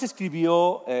 ¿Cuándo se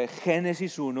escribió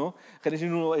Génesis 1? Génesis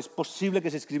 1 es posible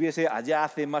que se escribiese allá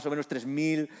hace más o menos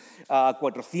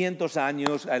 3.400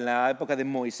 años, en la época de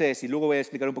Moisés, y luego voy a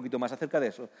explicar un poquito más acerca de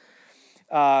eso.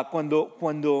 Cuando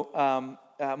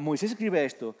Moisés escribe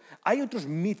esto, hay otros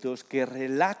mitos que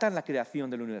relatan la creación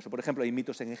del universo. Por ejemplo, hay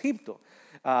mitos en Egipto,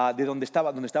 de donde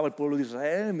estaba el pueblo de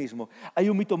Israel mismo. Hay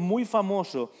un mito muy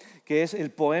famoso que es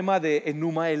el poema de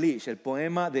Enuma Elish, el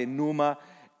poema de Enuma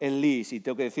Elish, y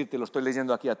tengo que decirte, lo estoy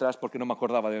leyendo aquí atrás porque no me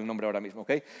acordaba del nombre ahora mismo, ¿ok?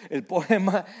 El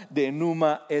poema de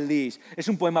Enuma Elish es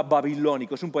un poema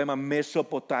babilónico, es un poema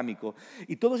mesopotámico,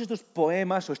 y todos estos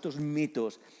poemas o estos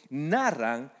mitos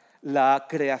narran la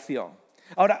creación.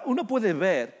 Ahora, uno puede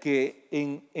ver que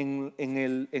en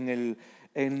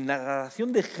la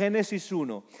narración de Génesis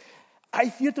 1 hay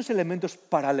ciertos elementos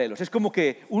paralelos. Es como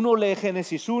que uno lee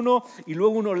Génesis 1 y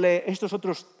luego uno lee estos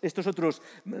otros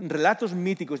relatos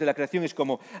míticos de la creación. Es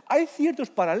como, hay ciertos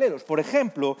paralelos. Por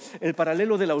ejemplo, el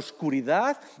paralelo de la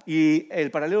oscuridad y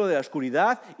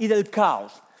del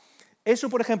caos. Eso,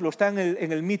 por ejemplo, está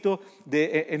en el mito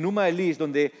de Enuma Elish,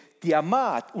 donde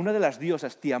Tiamat, una de las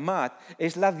diosas, Tiamat,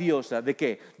 es la diosa ¿de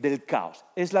qué? Del caos.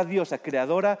 Es la diosa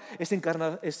creadora, es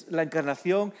la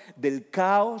encarnación del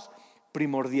caos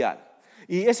primordial.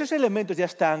 Y esos elementos ya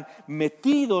están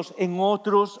metidos en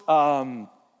otros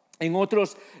en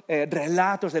otros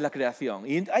relatos de la creación.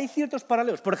 Y hay ciertos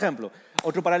paralelos. Por ejemplo,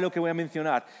 otro paralelo que voy a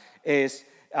mencionar es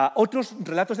otros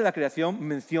relatos de la creación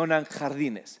mencionan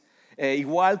jardines.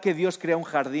 Igual que Dios crea un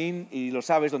jardín, y lo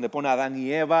sabes, donde pone a Adán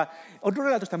y Eva, otros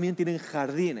relatos también tienen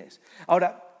jardines.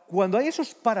 Ahora, cuando hay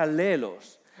esos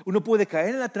paralelos, uno puede caer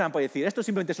en la trampa y decir, esto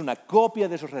simplemente es una copia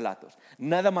de esos relatos,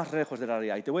 nada más lejos de la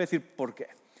realidad. Y te voy a decir por qué.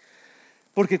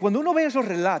 Porque cuando uno ve esos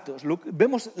relatos,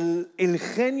 vemos el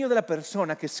genio de la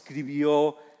persona que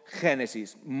escribió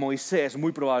Génesis, Moisés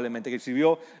muy probablemente, que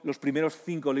escribió los primeros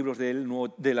 5 libros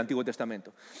del Antiguo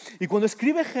Testamento. Y cuando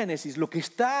escribe Génesis, lo que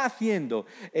está haciendo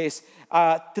es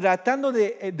tratando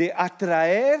de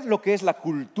atraer lo que es la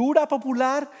cultura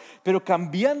popular, pero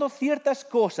cambiando ciertas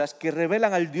cosas que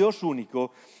revelan al Dios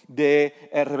único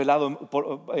revelado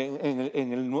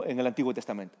en el Antiguo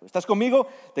Testamento. ¿Estás conmigo?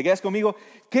 ¿Te quedas conmigo?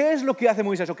 ¿Qué es lo que hace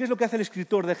Moisés o qué es lo que hace el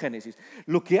escritor de Génesis?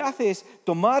 Lo que hace es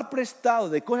tomar prestado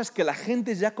de cosas que la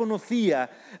gente ya conocía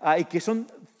y que son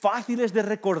fáciles de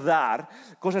recordar,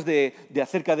 cosas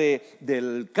acerca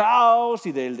del caos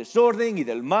y del desorden y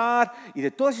del mar y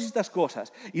de todas estas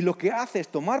cosas. Y lo que hace es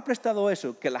tomar prestado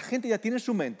eso que la gente ya tiene en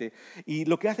su mente y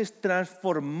lo que hace es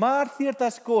transformar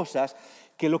ciertas cosas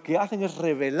que lo que hacen es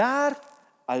revelar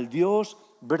al Dios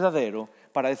verdadero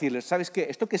para decirles, ¿sabes qué?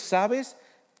 Esto que sabes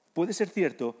puede ser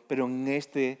cierto, pero en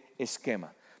este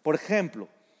esquema. Por ejemplo,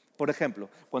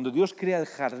 cuando Dios crea el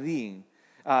jardín,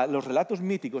 los relatos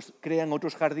míticos crean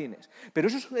otros jardines. Pero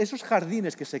esos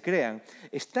jardines que se crean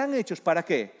están hechos ¿para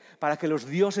qué? Para que los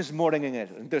dioses moren en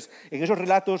ellos. Entonces, en esos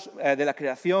relatos de la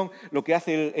creación, lo que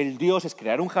hace el Dios es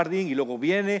crear un jardín y luego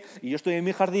viene y yo estoy en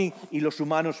mi jardín y los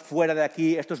humanos fuera de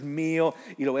aquí, esto es mío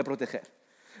y lo voy a proteger.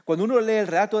 Cuando uno lee el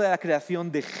relato de la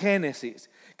creación de Génesis,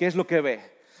 ¿qué es lo que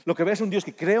ve? Lo que ve es un Dios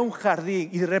que crea un jardín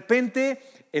y de repente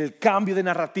el cambio de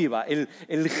narrativa,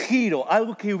 el giro,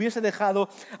 algo que hubiese dejado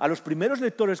a los primeros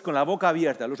lectores con la boca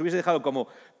abierta, los hubiese dejado como,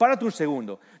 párate un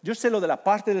segundo, yo sé lo de la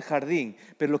parte del jardín,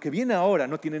 pero lo que viene ahora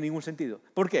no tiene ningún sentido.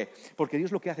 ¿Por qué? Porque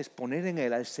Dios lo que hace es poner en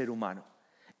él al ser humano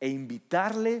e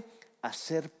invitarle a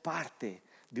ser parte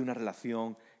de una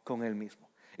relación con él mismo.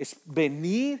 Es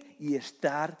venir y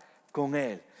estar con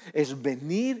él. Es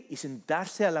venir y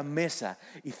sentarse a la mesa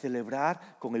y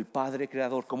celebrar con el Padre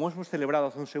Creador, como hemos celebrado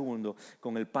hace un segundo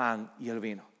con el pan y el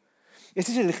vino.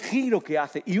 Ese es el giro que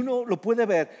hace y uno lo puede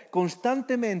ver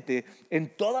constantemente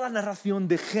en toda la narración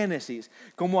de Génesis,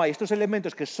 como hay estos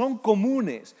elementos que son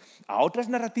comunes a otras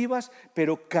narrativas,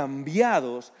 pero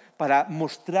cambiados para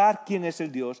mostrar quién es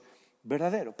el Dios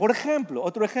verdadero. Por ejemplo,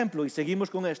 otro ejemplo, y seguimos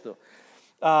con esto.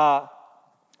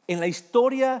 En la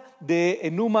historia de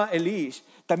Enuma Elish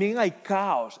también hay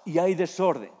caos y hay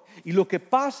desorden. Y lo que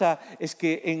pasa es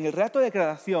que en el relato de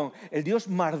creación, el dios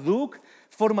Marduk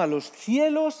forma los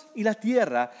cielos y la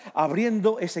tierra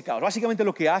abriendo ese caos. Básicamente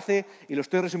lo que hace, y lo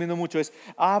estoy resumiendo mucho, es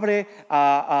abre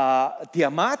a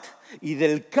Tiamat y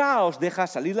del caos deja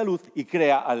salir la luz y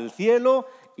crea al cielo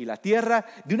y la tierra,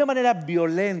 de una manera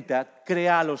violenta,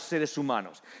 crea a los seres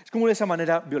humanos. Es como de esa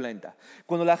manera violenta.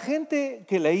 Cuando la gente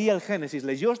que leía el Génesis,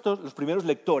 leyó esto, los primeros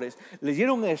lectores,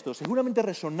 leyeron esto, seguramente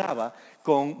resonaba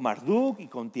con Marduk y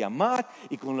con Tiamat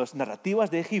y con las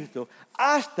narrativas de Egipto,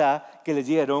 hasta que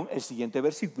leyeron el siguiente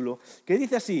versículo, que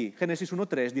dice así, Génesis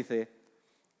 1:3, dice,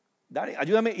 Dale,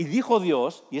 ayúdame, y dijo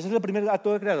Dios, y ese es el primer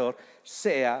acto del Creador,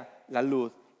 sea la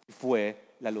luz, y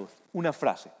fue la luz. Una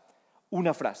frase.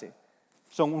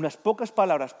 Son unas pocas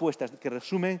palabras puestas que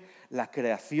resumen la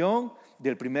creación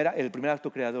el primer acto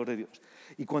creador de Dios.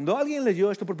 Y cuando alguien leyó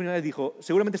esto por primera vez,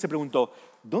 seguramente se preguntó,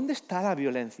 ¿dónde está la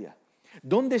violencia?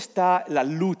 ¿Dónde está la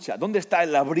lucha? ¿Dónde está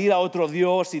el abrir a otro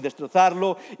Dios y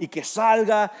destrozarlo y que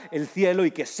salga el cielo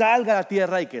y que salga la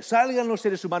tierra y que salgan los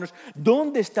seres humanos?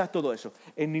 ¿Dónde está todo eso?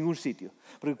 En ningún sitio.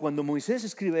 Porque cuando Moisés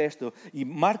escribe esto y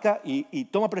marca y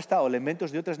toma prestado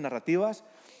elementos de otras narrativas,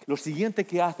 lo siguiente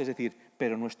que hace es decir,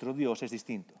 pero nuestro Dios es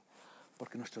distinto,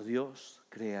 porque nuestro Dios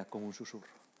crea con un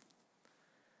susurro.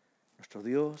 Nuestro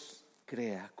Dios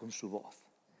crea con su voz.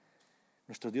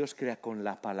 Nuestro Dios crea con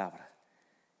la palabra.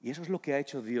 Y eso es lo que ha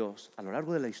hecho Dios a lo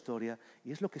largo de la historia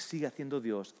y es lo que sigue haciendo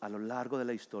Dios a lo largo de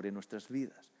la historia en nuestras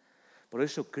vidas. Por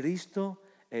eso Cristo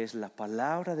es la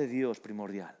palabra de Dios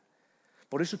primordial.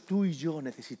 Por eso tú y yo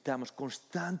necesitamos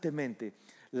constantemente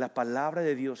la palabra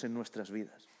de Dios en nuestras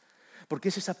vidas. Porque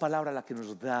es esa palabra la que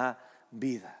nos da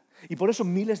vida. Y por eso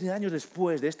miles de años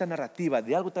después de esta narrativa,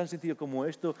 de algo tan sencillo como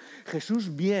esto,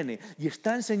 Jesús viene y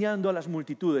está enseñando a las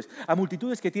multitudes, a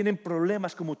multitudes que tienen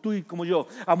problemas como tú y como yo,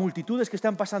 a multitudes que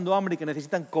están pasando hambre y que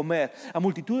necesitan comer, a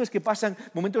multitudes que pasan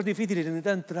momentos difíciles y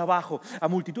necesitan trabajo, a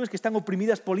multitudes que están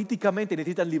oprimidas políticamente y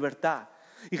necesitan libertad.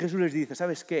 Y Jesús les dice,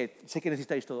 ¿sabes qué? Sé que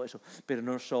necesitáis todo eso, pero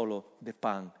no solo de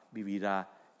pan vivirá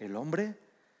el hombre,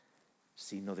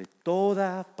 sino de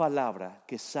toda palabra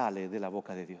que sale de la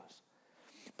boca de Dios.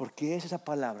 Porque es esa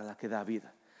palabra la que da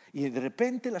vida. Y de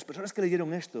repente las personas que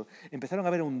leyeron esto empezaron a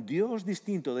ver un Dios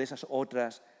distinto de esas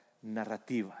otras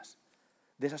narrativas.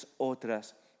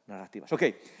 Ok,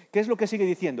 ¿qué es lo que sigue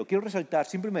diciendo? Quiero resaltar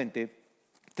simplemente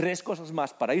 3 cosas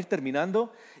más para ir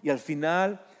terminando y al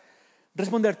final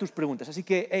responder tus preguntas. Así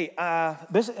que,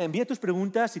 envía tus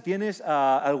preguntas si tienes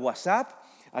al WhatsApp,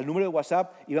 al número de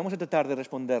WhatsApp, y vamos a tratar de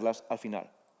responderlas al final.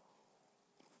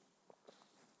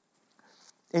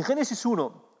 En Génesis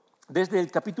 1, desde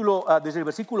el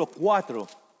versículo 4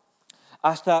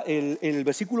 hasta el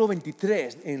versículo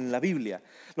 23 en la Biblia,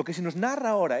 lo que se nos narra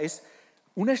ahora es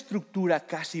una estructura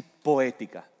casi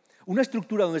poética. Una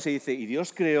estructura donde se dice, y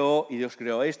Dios creó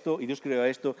esto, y Dios creó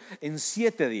esto, en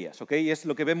 7 días, ¿ok? Y es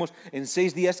lo que vemos, en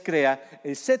 6 días crea,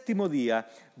 el 7º día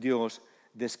Dios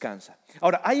descansa.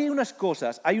 Ahora, hay unas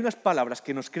palabras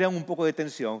que nos crean un poco de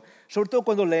tensión, sobre todo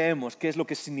cuando leemos qué es lo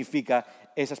que significa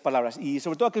esas palabras. Y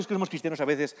sobre todo aquellos que somos cristianos a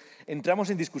veces entramos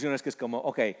en discusiones que es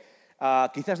como,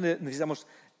 quizás necesitamos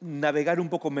navegar un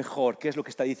poco mejor qué es lo que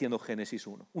está diciendo Génesis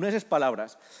 1. Una de esas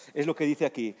palabras es lo que dice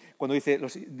aquí, cuando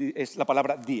es la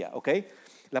palabra día, ¿ok?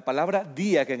 La palabra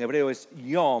día, que en hebreo es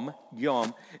yom,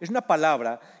 es una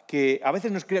palabra que a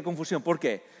veces nos crea confusión. ¿Por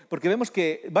qué? Porque vemos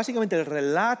que básicamente el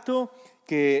relato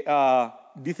que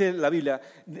dice la Biblia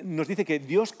nos dice que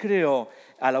Dios creó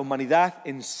a la humanidad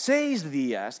en 6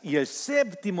 días y el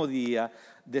 7º día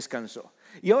descansó.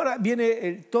 Y ahora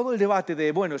viene todo el debate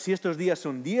de, si estos días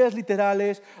son días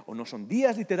literales o no son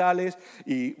días literales,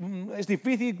 y es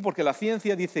difícil porque la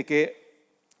ciencia dice que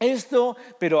esto,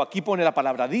 pero aquí pone la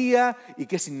palabra día y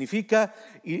qué significa.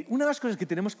 Y una de las cosas que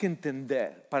tenemos que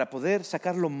entender para poder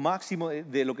sacar lo máximo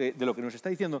de lo que nos está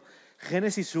diciendo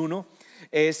Génesis 1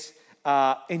 es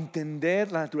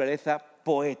entender la naturaleza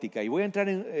poética. Y voy a entrar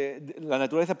en la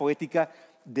naturaleza poética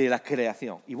de la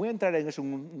creación. Y voy a entrar en eso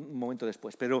un momento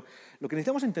después. Pero lo que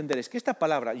necesitamos entender es que esta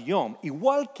palabra, yom,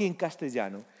 igual que en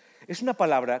castellano, es una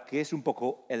palabra que es un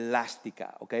poco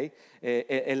elástica, ¿ok?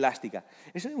 Elástica.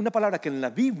 Es una palabra que en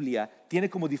la Biblia tiene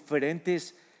como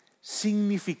diferentes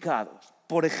significados.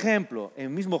 Por ejemplo, en el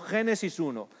mismo Génesis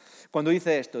 1, cuando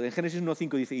dice esto, en Génesis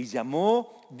 1:5 dice, y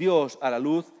llamó Dios a la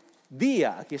luz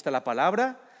día. Aquí está la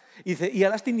palabra. Dice, y a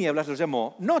las tinieblas los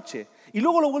llamó noche. Y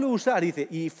luego lo vuelve a usar, dice,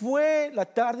 y fue la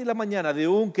tarde y la mañana de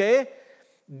un ¿qué?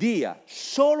 Día.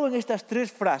 Solo en estas 3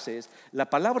 frases la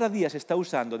palabra día se está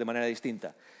usando de manera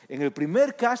distinta. En el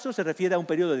primer caso se refiere a un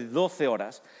periodo de 12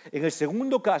 horas. En el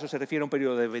segundo caso se refiere a un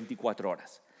periodo de 24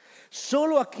 horas.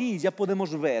 Solo aquí ya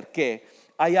podemos ver que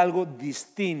hay algo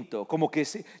distinto, como que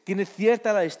tiene cierta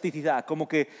elasticidad, como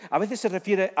que a veces se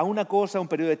refiere a una cosa, a un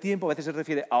periodo de tiempo, a veces se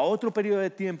refiere a otro periodo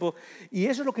de tiempo, y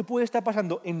eso es lo que puede estar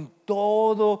pasando en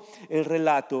todo el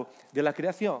relato de la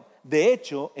creación. De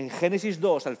hecho, en Génesis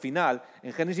 2, al final,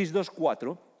 en Génesis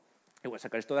 2:4, voy a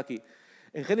sacar esto de aquí,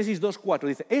 en Génesis 2:4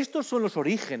 dice, estos son los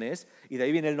orígenes, y de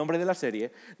ahí viene el nombre de la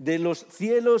serie, de los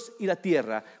cielos y la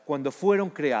tierra cuando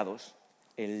fueron creados.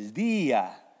 El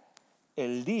día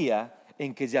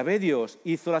en que Yahvé Dios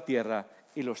hizo la tierra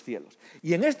y los cielos.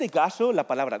 Y en este caso, la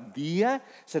palabra día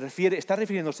está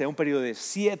refiriéndose a un periodo de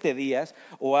 7 días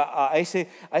o a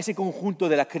ese conjunto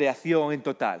de la creación en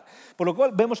total. Por lo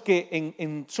cual vemos que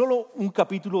en solo un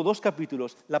capítulo o 2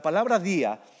 capítulos, la palabra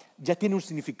día ya tiene un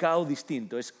significado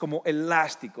distinto, es como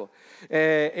elástico.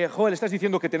 Joel, estás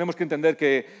diciendo que tenemos que entender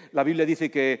que la Biblia dice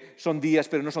que son días,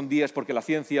 pero no son días porque la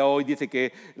ciencia hoy dice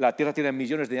que la Tierra tiene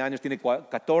millones de años, tiene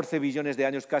 14 billones de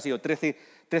años casi, o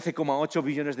 13,8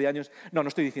 billones de años. No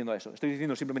estoy diciendo eso, estoy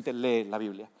diciendo simplemente lee la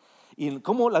Biblia. Y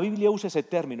cómo la Biblia usa ese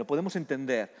término, podemos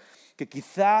entender que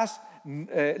quizás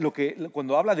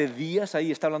cuando habla de días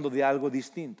ahí está hablando de algo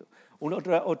distinto.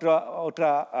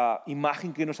 Otra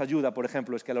imagen que nos ayuda, por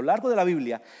ejemplo, es que a lo largo de la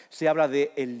Biblia se habla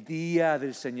de el día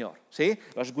del Señor. ¿Sí?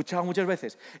 Lo has escuchado muchas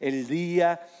veces, el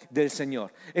día del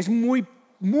Señor. Es muy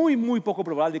poco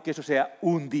probable que eso sea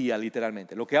un día,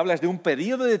 literalmente. Lo que habla es de un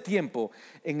periodo de tiempo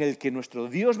en el que nuestro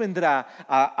Dios vendrá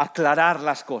a aclarar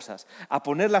las cosas, a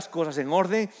poner las cosas en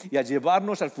orden y a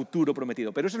llevarnos al futuro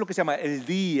prometido. Pero eso es lo que se llama el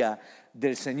día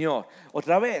del Señor.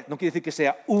 Otra vez, no quiere decir que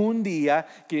sea un día,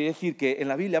 quiere decir que en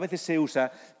la Biblia a veces se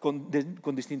usa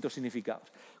con distintos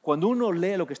significados. Cuando uno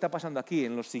lee lo que está pasando aquí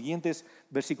en los siguientes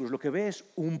versículos, lo que ve es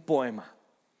un poema.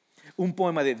 Un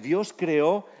poema de Dios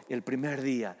creó el primer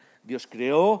día, Dios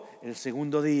creó el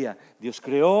segundo día, Dios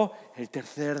creó el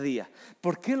tercer día.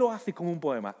 ¿Por qué lo hace como un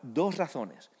poema? 2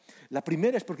 razones. La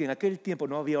primera es porque en aquel tiempo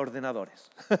no había ordenadores,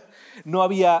 no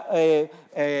había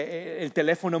el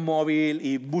teléfono móvil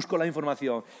y busco la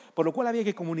información, por lo cual había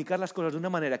que comunicar las cosas de una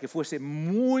manera que fuese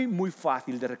muy, muy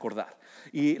fácil de recordar.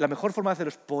 Y la mejor forma de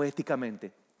hacerlo es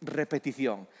poéticamente,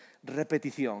 repetición,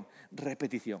 repetición,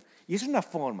 repetición. Y esa es una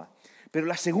forma. Pero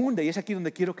la segunda, y es aquí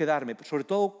donde quiero quedarme, sobre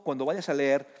todo cuando vayas a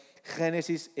leer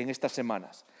Génesis en estas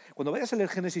semanas, cuando vayas a leer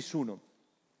Génesis 1,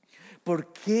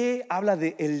 ¿por qué habla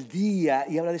del día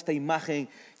y habla de esta imagen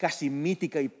casi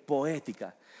mítica y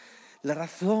poética? La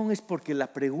razón es porque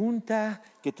la pregunta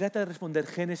que trata de responder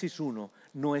Génesis 1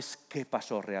 no es qué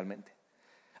pasó realmente.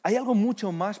 Hay algo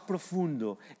mucho más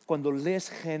profundo cuando lees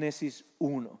Génesis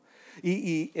 1.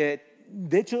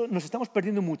 De hecho, nos estamos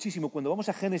perdiendo muchísimo cuando vamos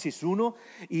a Génesis 1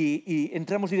 y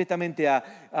entramos directamente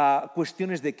a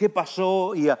cuestiones de qué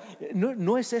pasó.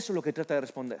 No es eso lo que trata de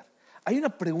responder. Hay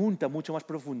una pregunta mucho más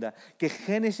profunda que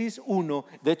Génesis 1,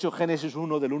 de hecho Génesis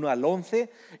 1 del 1 al 11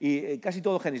 y casi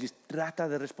todo Génesis trata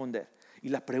de responder. Y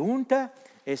la pregunta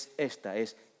es esta,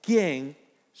 es ¿quién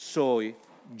soy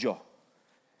yo?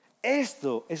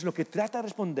 Esto es lo que trata de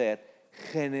responder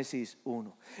Génesis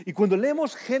 1. Y cuando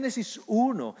leemos Génesis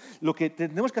 1, lo que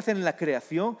tenemos que hacer en la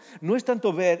creación no es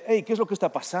tanto ver, qué es lo que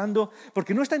está pasando,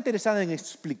 porque no está interesada en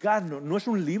explicarnos, no es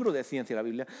un libro de ciencia la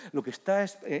Biblia, lo que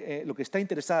está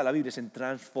interesada la Biblia es en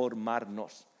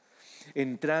transformarnos,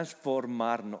 en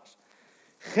transformarnos.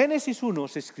 Génesis 1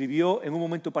 se escribió en un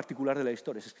momento particular de la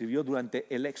historia, se escribió durante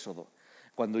el Éxodo.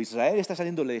 Cuando Israel está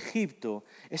saliendo de Egipto,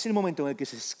 es el momento en el que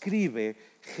se escribe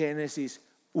Génesis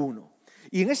 1.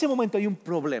 Y en ese momento hay un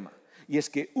problema, y es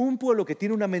que un pueblo que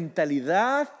tiene una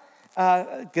mentalidad,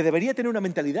 que debería tener una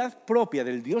mentalidad propia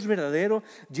del Dios verdadero,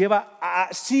 lleva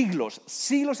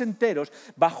siglos enteros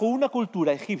bajo una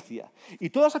cultura egipcia.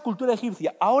 Y toda esa cultura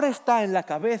egipcia ahora está en la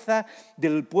cabeza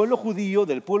del pueblo judío,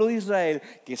 del pueblo de Israel,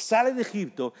 que sale de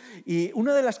Egipto. Y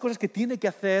una de las cosas que tiene que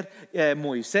hacer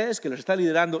Moisés, que los está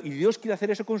liderando, y Dios quiere hacer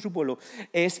eso con su pueblo,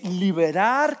 es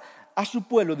liberar a su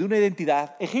pueblo de una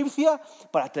identidad egipcia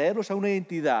para traerlos a una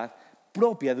identidad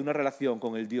propia de una relación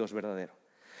con el Dios verdadero.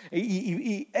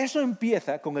 Y eso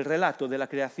empieza con el relato de la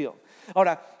creación.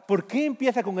 Ahora, ¿por qué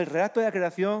empieza con el relato de la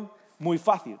creación? Muy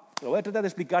fácil. Lo voy a tratar de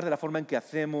explicar de la forma en que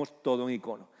hacemos todo en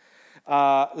Icono.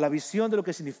 La visión de lo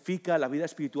que significa la vida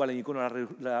espiritual en Icono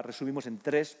la resumimos en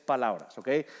 3 palabras.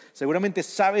 ¿Okay? Seguramente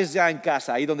sabes ya en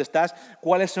casa, ahí donde estás,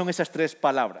 cuáles son esas 3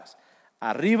 palabras.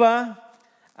 Arriba,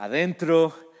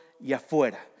 adentro y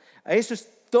afuera. Eso es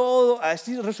todo,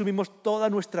 así resumimos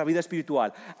toda nuestra vida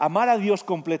espiritual. Amar a Dios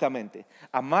completamente,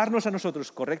 amarnos a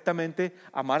nosotros correctamente,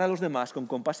 amar a los demás con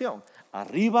compasión.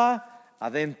 Arriba,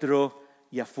 adentro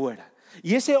y afuera.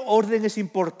 Y ese orden es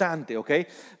importante, ¿ok?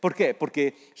 ¿Por qué?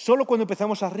 Porque solo cuando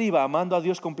empezamos arriba amando a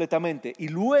Dios completamente y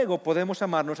luego podemos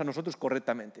amarnos a nosotros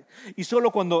correctamente. Y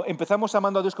solo cuando empezamos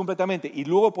amando a Dios completamente y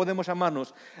luego podemos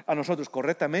amarnos a nosotros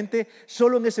correctamente,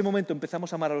 solo en ese momento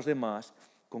empezamos a amar a los demás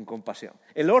con compasión.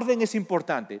 El orden es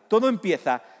importante. Todo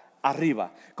empieza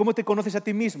arriba. ¿Cómo te conoces a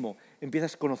ti mismo?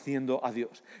 Empiezas conociendo a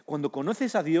Dios. Cuando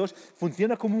conoces a Dios,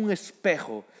 funciona como un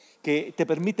espejo que te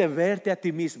permite verte a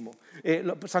ti mismo.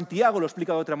 Santiago lo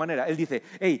explica de otra manera. Él dice,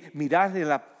 mirad en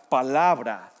la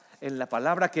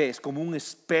palabra que es como un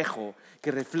espejo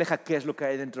que refleja qué es lo que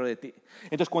hay dentro de ti.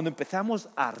 Entonces, cuando empezamos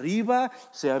arriba,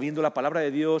 sea viendo la palabra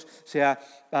de Dios, sea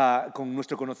con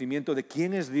nuestro conocimiento de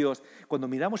quién es Dios, cuando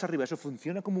miramos arriba, eso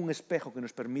funciona como un espejo que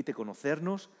nos permite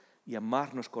conocernos y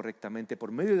amarnos correctamente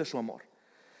por medio de su amor.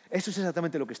 Eso es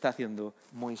exactamente lo que está haciendo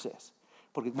Moisés.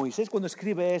 Porque Moisés, cuando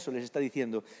escribe eso, les está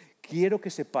diciendo, quiero que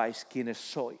sepáis quiénes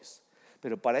sois.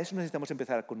 Pero para eso necesitamos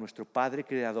empezar con nuestro Padre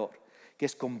Creador, que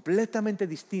es completamente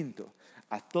distinto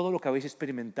a todo lo que habéis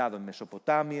experimentado en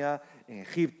Mesopotamia, en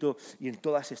Egipto y en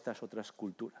todas estas otras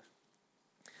culturas.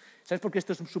 ¿Sabes por qué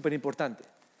esto es súper importante?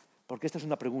 Porque esta es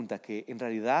una pregunta que en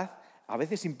realidad, a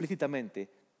veces implícitamente,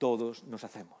 todos nos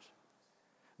hacemos.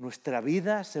 Nuestra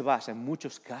vida se basa en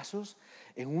muchos casos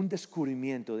en un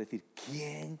descubrimiento, de decir,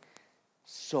 ¿quién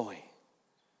soy?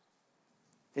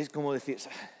 Es como decir,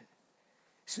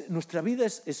 nuestra vida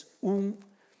es un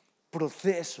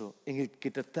proceso en el que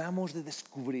tratamos de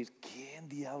descubrir quién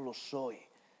diablos soy,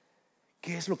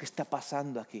 qué es lo que está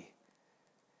pasando aquí.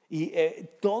 Y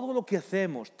todo lo que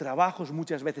hacemos, trabajos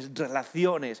muchas veces,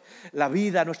 relaciones, la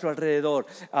vida a nuestro alrededor,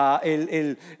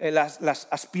 las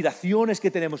aspiraciones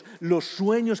que tenemos, los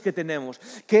sueños que tenemos,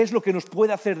 qué es lo que nos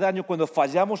puede hacer daño cuando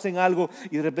fallamos en algo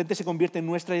y de repente se convierte en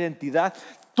nuestra identidad.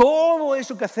 Todo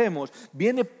eso que hacemos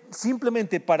viene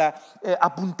simplemente para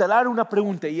apuntalar una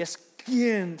pregunta y es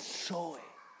 ¿quién soy?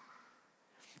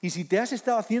 Y si te has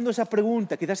estado haciendo esa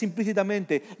pregunta, quizás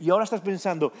implícitamente, y ahora estás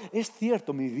pensando, es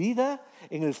cierto, mi vida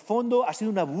en el fondo ha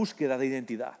sido una búsqueda de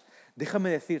identidad.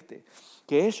 Déjame decirte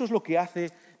que eso es lo que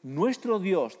hace nuestro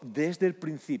Dios desde el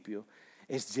principio,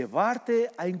 es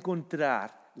llevarte a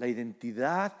encontrar la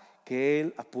identidad que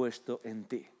Él ha puesto en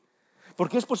ti.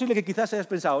 Porque es posible que quizás hayas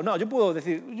pensado, no, yo puedo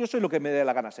decir, yo soy lo que me dé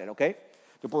la gana ser, ¿ok?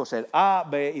 Yo puedo ser A,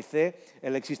 B y C.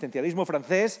 El existencialismo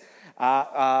francés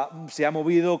se ha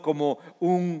movido como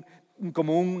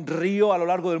un río a lo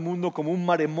largo del mundo, como un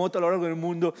maremoto a lo largo del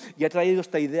mundo, y ha traído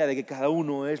esta idea de que cada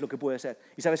uno es lo que puede ser.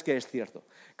 Y sabes que es cierto,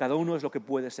 cada uno es lo que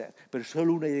puede ser, pero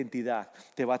solo una identidad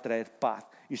te va a traer paz.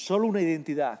 Y solo una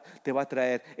identidad te va a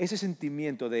traer ese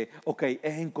sentimiento de, ok,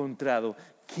 he encontrado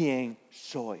quién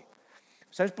soy.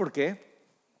 ¿Sabes por qué?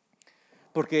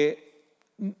 Porque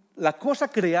la cosa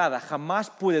creada jamás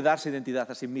puede darse identidad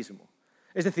a sí mismo.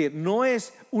 Es decir, no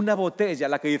es una botella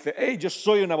la que dice, hey, yo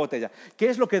soy una botella. ¿Qué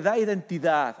es lo que da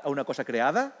identidad a una cosa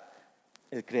creada?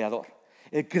 El creador.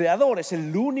 El creador es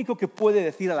el único que puede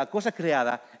decir a la cosa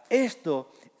creada,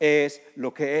 esto es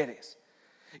lo que eres.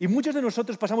 Y muchos de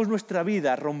nosotros pasamos nuestra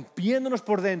vida rompiéndonos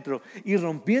por dentro y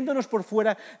rompiéndonos por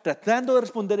fuera, tratando de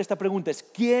responder esta pregunta, es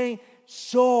 ¿quién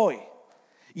soy?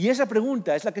 Y esa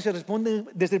pregunta es la que se responde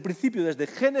desde el principio, desde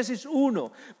Génesis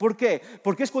 1. ¿Por qué?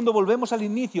 Porque es cuando volvemos al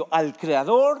inicio, al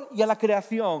Creador y a la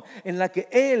creación, en la que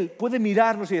Él puede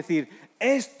mirarnos y decir,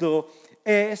 esto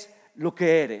es lo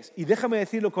que eres. Y déjame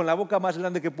decirlo con la boca más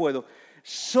grande que puedo,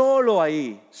 solo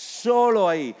ahí, solo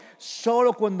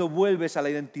cuando vuelves a la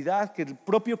identidad que el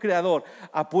propio Creador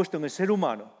ha puesto en el ser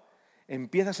humano,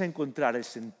 empiezas a encontrar el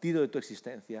sentido de tu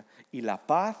existencia y la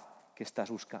paz que estás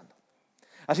buscando.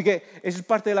 Así que eso es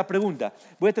parte de la pregunta.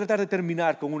 Voy a tratar de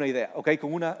terminar con una idea, ¿ok?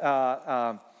 Con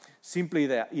una simple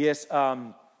idea. Y es,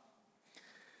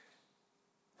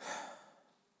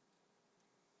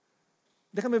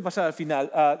 déjame pasar al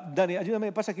final. Dani,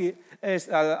 ayúdame, pasa aquí.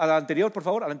 A la anterior, por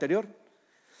favor, a la anterior.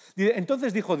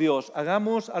 Entonces dijo Dios,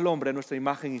 hagamos al hombre a nuestra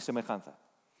imagen y semejanza.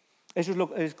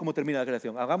 Eso es como termina la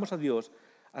creación. Hagamos a Dios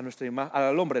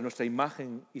al hombre a nuestra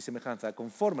imagen y semejanza,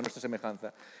 conforme a nuestra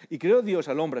semejanza. Y creó Dios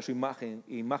al hombre a su imagen,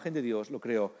 y imagen de Dios lo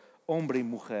creó, hombre y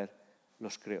mujer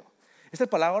los creó. Estas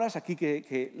palabras aquí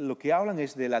que lo que hablan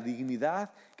es de la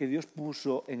dignidad que Dios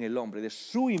puso en el hombre, de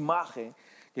su imagen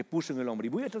que puso en el hombre. Y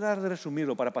voy a tratar de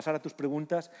resumirlo para pasar a tus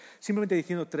preguntas, simplemente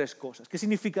diciendo 3 cosas. ¿Qué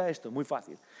significa esto? Muy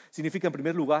fácil. Significa, en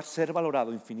primer lugar, ser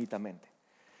valorado infinitamente.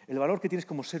 El valor que tienes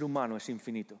como ser humano es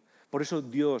infinito. Por eso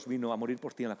Dios vino a morir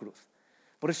por ti en la cruz.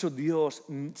 Por eso Dios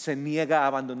se niega a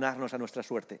abandonarnos a nuestra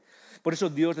suerte. Por eso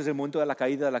Dios, desde el momento de la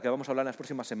caída, de la que vamos a hablar en las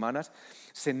próximas semanas,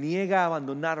 se niega a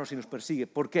abandonarnos y nos persigue.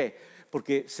 ¿Por qué?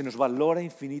 Porque se nos valora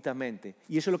infinitamente.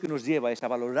 Y eso es lo que nos lleva es a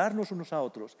valorarnos unos a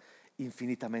otros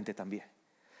infinitamente también.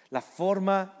 La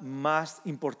forma más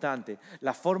importante,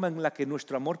 la forma en la que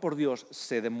nuestro amor por Dios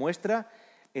se demuestra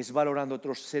es valorando a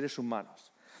otros seres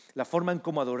humanos. La forma en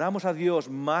cómo adoramos a Dios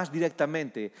más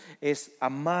directamente es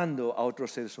amando a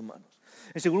otros seres humanos.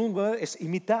 En segundo lugar, es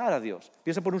imitar a Dios.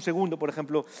 Piensa por un segundo, por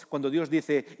ejemplo, cuando Dios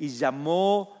dice, y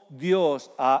llamó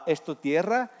Dios a esto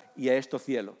tierra y a esto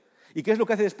cielo. ¿Y qué es lo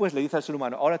que hace después? Le dice al ser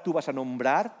humano, ahora tú vas a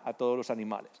nombrar a todos los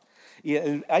animales. Y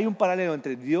hay un paralelo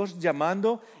entre Dios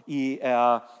llamando y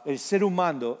el ser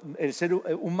humano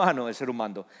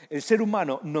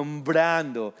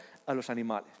nombrando a los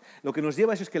animales. Lo que nos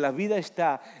lleva a eso es que la vida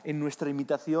está en nuestra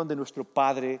imitación de nuestro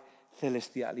Padre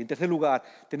celestial. Y en tercer lugar,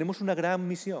 tenemos una gran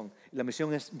misión. La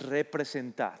misión es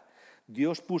representar.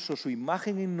 Dios puso su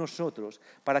imagen en nosotros.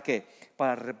 ¿Para qué?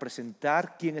 Para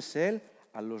representar quién es Él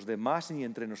a los demás y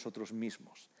entre nosotros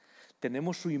mismos.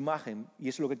 Tenemos su imagen y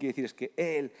eso lo que quiere decir es que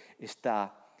Él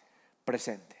está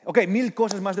presente. Ok, 1000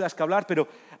 cosas más de las que hablar, pero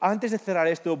antes de cerrar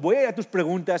esto, voy a ir a tus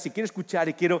preguntas. Si quieres escuchar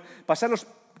y quiero pasar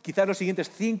quizás los siguientes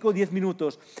 5 o 10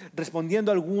 minutos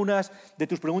respondiendo algunas de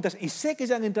tus preguntas. Y sé que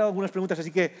ya han entrado algunas preguntas,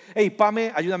 así que, hey,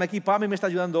 Pame, ayúdame aquí. Pame me está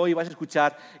ayudando hoy, vas a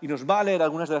escuchar y nos va a leer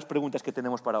algunas de las preguntas que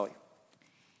tenemos para hoy.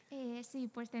 Sí,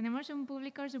 pues tenemos un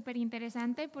público súper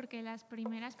interesante porque las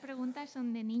primeras preguntas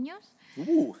son de niños.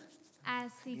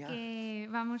 Así que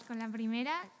vamos con la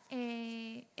primera.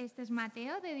 Este es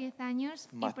Mateo, de 10 años.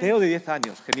 Mateo, de 10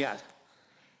 años, genial.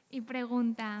 Y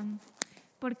pregunta,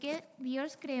 ¿por qué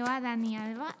Dios creó a Adán y a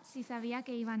Eva si sabía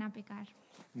que iban a pecar?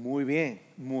 Muy bien,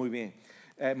 muy bien.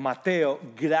 Mateo,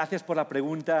 gracias por la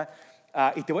pregunta.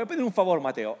 Y te voy a pedir un favor,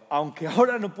 Mateo. Aunque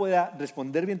ahora no pueda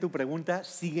responder bien tu pregunta,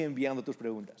 sigue enviando tus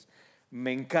preguntas.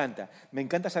 Me encanta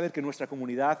saber que en nuestra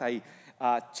comunidad hay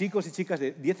chicos y chicas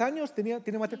de 10 años,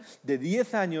 ¿tiene Mateo? De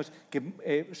 10 años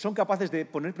que son capaces de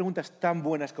poner preguntas tan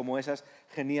buenas como esas.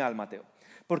 Genial, Mateo.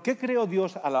 ¿Por qué creó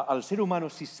Dios al ser humano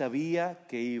si sabía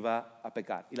que iba a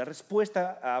pecar? Y la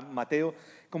respuesta a Mateo,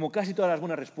 como casi todas las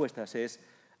buenas respuestas, es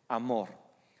amor.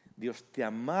 Dios te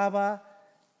amaba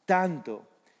tanto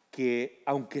que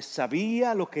aunque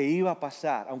sabía lo que iba a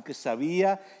pasar, aunque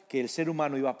sabía que el ser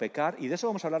humano iba a pecar, y de eso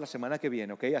vamos a hablar la semana que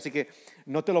viene, ¿ok? Así que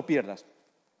no te lo pierdas.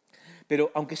 Pero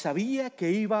aunque sabía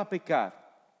que iba a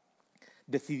pecar,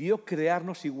 decidió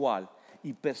crearnos igual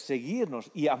y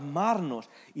perseguirnos y amarnos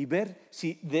y ver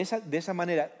si de esa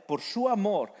manera, por su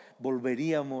amor,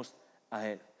 volveríamos a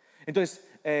Él. Entonces,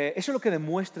 eso es lo que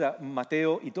demuestra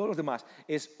Mateo y todos los demás,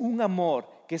 es un amor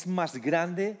que es más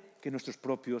grande que nuestros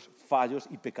propios fallos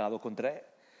y pecado contra Él.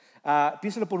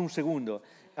 Piénsalo por un segundo.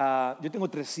 Yo tengo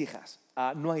 3 hijas.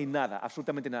 No hay nada,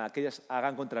 absolutamente nada, que ellas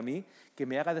hagan contra mí que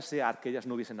me haga desear que ellas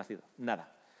no hubiesen nacido.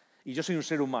 Nada. Y yo soy un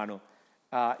ser humano.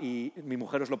 Y mi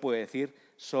mujer os lo puede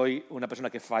decir, soy una persona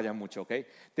que falla mucho, ¿ok?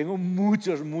 Tengo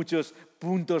muchos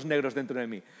puntos negros dentro de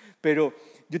mí. Pero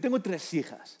yo tengo 3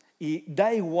 hijas. Y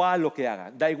da igual lo que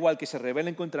hagan, da igual que se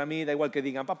rebelen contra mí, da igual que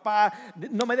digan, papá,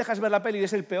 no me dejas ver la peli,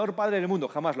 es el peor padre del mundo.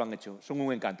 Jamás lo han hecho, son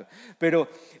un encanto. Pero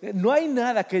no hay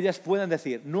nada que ellas puedan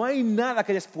decir, no hay nada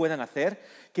que ellas puedan hacer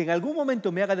que en algún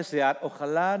momento me haga desear,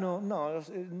 ojalá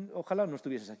no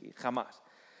estuvieses aquí, jamás.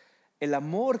 El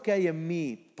amor que hay en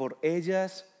mí por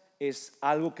ellas es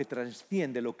algo que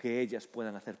trasciende lo que ellas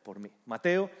puedan hacer por mí.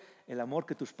 Mateo, el amor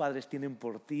que tus padres tienen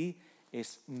por ti,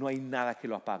 no hay nada que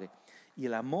lo apague. Y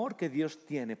el amor que Dios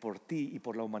tiene por ti y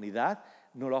por la humanidad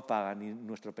no lo apaga ni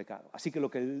nuestro pecado. Así que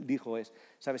lo que Él dijo es,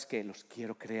 ¿sabes qué? Los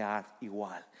quiero crear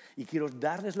igual. Y quiero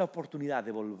darles la oportunidad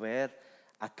de volver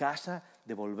a casa,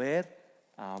 de volver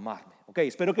a amarme. Ok,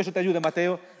 espero que eso te ayude,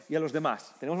 Mateo, y a los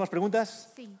demás. ¿Tenemos más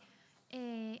preguntas? Sí.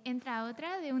 Entra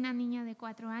otra de una niña de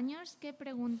 4 años que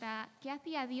pregunta, ¿qué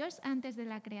hacía Dios antes de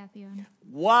la creación?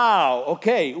 ¡Wow! Ok.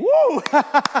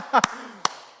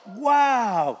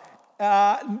 ¡Wow!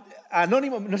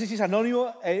 Anónimo, no sé si es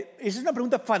anónimo, esa es una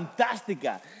pregunta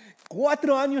fantástica.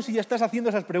 4 años y ya estás haciendo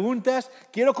esas preguntas.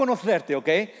 Quiero conocerte, ¿ok?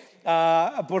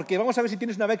 Porque vamos a ver si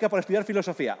tienes una beca para estudiar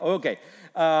filosofía. Ok.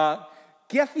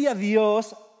 ¿Qué hacía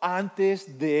Dios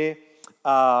antes de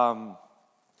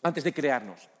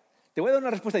crearnos? Te voy a dar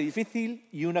una respuesta difícil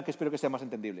y una que espero que sea más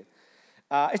entendible.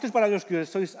 Esto es para los que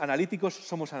sois analíticos,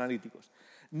 somos analíticos.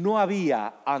 No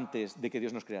había antes de que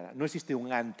Dios nos creara, no existe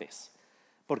un antes.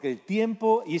 Porque el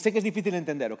tiempo, y sé que es difícil de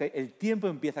entender, ¿ok? El tiempo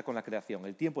empieza con la creación,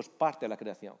 el tiempo es parte de la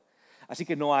creación. Así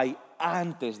que no hay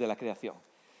antes de la creación.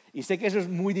 Y sé que eso es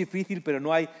muy difícil, pero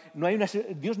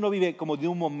Dios no vive como de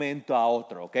un momento a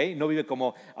otro, ¿ok? No vive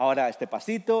como ahora este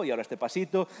pasito y ahora este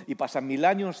pasito y pasan 1000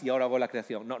 años y ahora hago la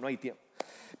creación. No hay tiempo.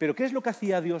 Pero ¿qué es lo que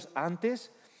hacía Dios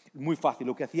antes? Muy fácil,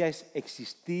 lo que hacía es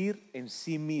existir en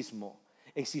sí mismo,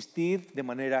 existir de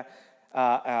manera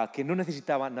que no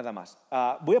necesitaba nada más.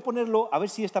 Voy a ponerlo, a ver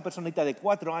si esta personita de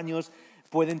 4 años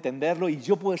puede entenderlo y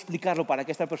yo puedo explicarlo para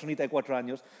que esta personita de 4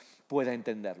 años pueda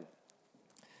entenderlo.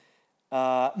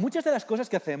 Muchas de las cosas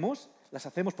que hacemos, las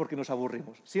hacemos porque nos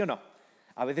aburrimos, ¿sí o no?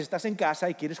 A veces estás en casa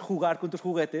y quieres jugar con tus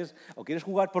juguetes o quieres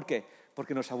jugar, ¿por qué?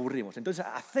 Porque nos aburrimos. Entonces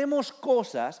hacemos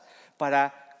cosas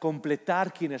para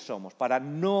completar quiénes somos, para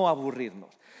no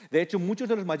aburrirnos. De hecho, muchos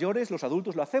de los mayores, los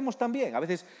adultos, lo hacemos también. A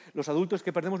veces los adultos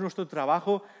que perdemos nuestro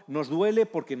trabajo nos duele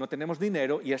porque no tenemos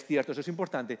dinero, y es cierto, eso es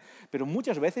importante, pero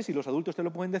muchas veces, y los adultos te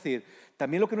lo pueden decir,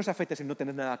 también lo que nos afecta es el no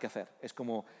tener nada que hacer. Es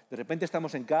como, de repente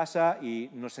estamos en casa y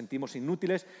nos sentimos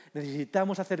inútiles,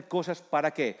 necesitamos hacer cosas,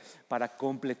 ¿para qué? Para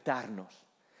completarnos.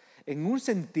 En un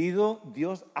sentido,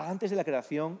 Dios antes de la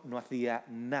creación no hacía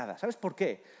nada. ¿Sabes por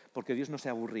qué? Porque Dios no se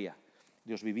aburría.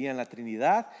 Dios vivía en la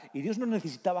Trinidad y Dios no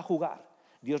necesitaba jugar.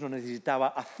 Dios no necesitaba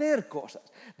hacer cosas.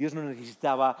 Dios no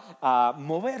necesitaba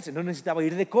moverse, no necesitaba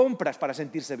ir de compras para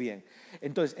sentirse bien.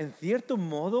 Entonces, en cierto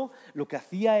modo, lo que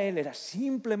hacía Él era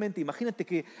simplemente, imagínate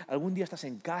que algún día estás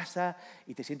en casa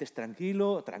y te sientes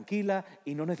tranquilo, tranquila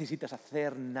y no necesitas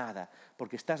hacer nada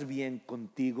porque estás bien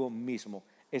contigo mismo.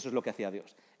 Eso es lo que hacía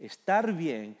Dios, estar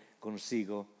bien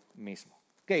consigo mismo.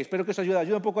 Ok, espero que eso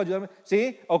ayude un poco, ayúdame.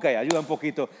 ¿Sí? Ok, ayuda un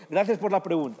poquito. Gracias por la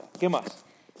pregunta. ¿Qué más?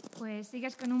 Pues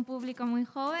sigues con un público muy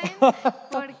joven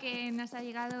porque nos ha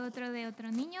llegado otro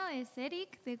niño, es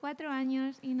Eric, de 4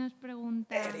 años, y nos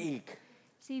pregunta... Eric.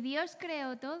 Si Dios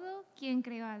creó todo, ¿quién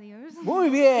creó a Dios? Muy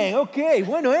bien, ok.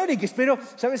 Bueno, Eric, espero...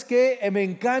 ¿Sabes qué? Me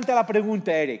encanta la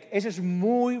pregunta, Eric. Esa es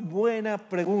muy buena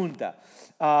pregunta.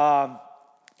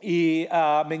 Y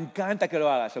me encanta que lo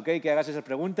hagas, ¿ok? Que hagas esas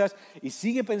preguntas y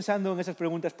sigue pensando en esas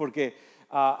preguntas porque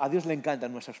a Dios le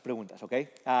encantan nuestras preguntas, ¿ok?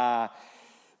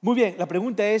 Muy bien, la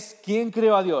pregunta es, ¿quién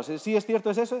creó a Dios? ¿Sí es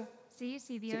cierto es eso? Sí,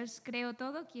 si Dios creó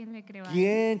todo, ¿quién le creó a Dios?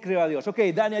 ¿Quién creó a Dios? Ok,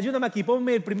 Dani, ayúdame aquí,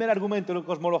 ponme el primer argumento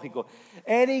cosmológico.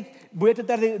 Eric, voy a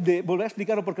tratar de volver a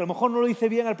explicarlo porque a lo mejor no lo hice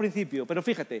bien al principio, pero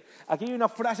fíjate, aquí hay una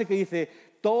frase que dice,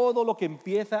 todo lo que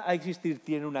empieza a existir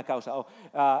tiene una causa,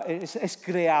 es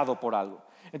creado por algo.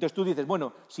 Entonces tú dices,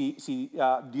 bueno, si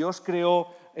Dios creó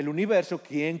el universo,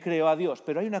 ¿quién creó a Dios?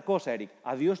 Pero hay una cosa, Eric,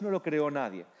 a Dios no lo creó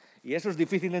nadie. Y eso es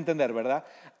difícil de entender, ¿verdad?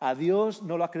 A Dios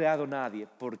no lo ha creado nadie.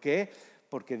 ¿Por qué?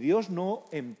 Porque Dios no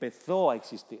empezó a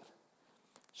existir.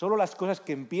 Solo las cosas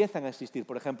que empiezan a existir,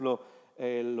 por ejemplo,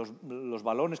 los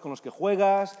balones con los que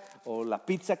juegas, o la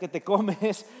pizza que te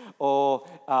comes, o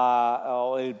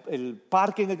el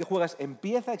parque en el que juegas,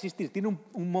 empieza a existir. Tiene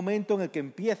un momento en el que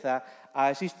empieza a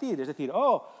existir. Es decir,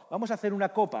 vamos a hacer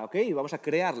una copa, ¿ok? Vamos a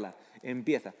crearla.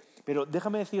 Empieza. Pero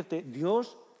déjame decirte,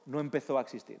 Dios no empezó a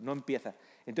existir, no empieza.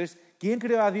 Entonces, ¿quién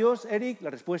creó a Dios, Eric?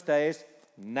 La respuesta es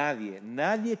nadie.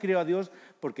 Nadie creó a Dios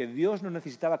porque Dios no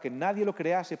necesitaba que nadie lo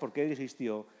crease porque Él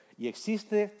existió y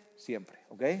existe siempre,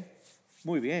 ¿ok?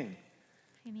 Muy bien.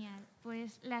 Genial.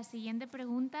 Pues la siguiente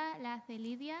pregunta la hace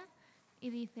Lidia y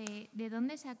dice, ¿de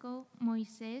dónde sacó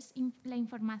Moisés la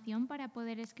información para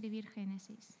poder escribir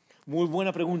Génesis? Muy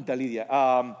buena pregunta, Lidia.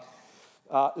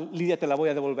 Lidia, te la voy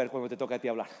a devolver cuando te toque a ti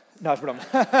hablar. No, es broma.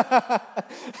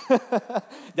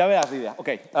 Ya verás, Lidia. Ok.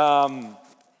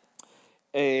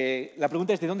 La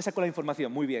pregunta es, ¿de dónde sacó la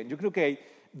información? Muy bien. Yo creo que hay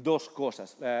dos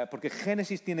cosas, porque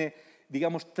Génesis tiene,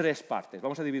 digamos, tres partes.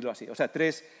 Vamos a dividirlo así. O sea,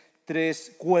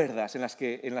 tres cuerdas en las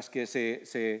que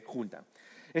se juntan.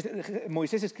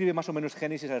 Moisés escribe más o menos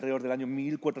Génesis alrededor del año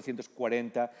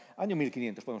 1440, año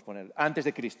 1500 podemos poner, antes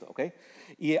de Cristo, ¿ok?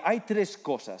 Y hay tres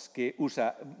cosas que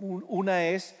usa. Una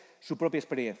es su propia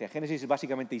experiencia. Génesis es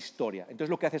básicamente historia. Entonces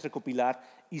lo que hace es recopilar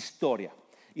historia.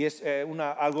 Y es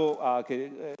algo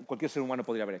que cualquier ser humano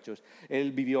podría haber hecho.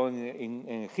 Él vivió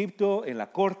en Egipto, en la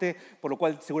corte, por lo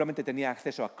cual seguramente tenía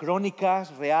acceso a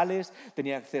crónicas reales,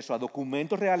 tenía acceso a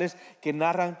documentos reales que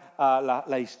narran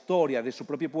la historia de su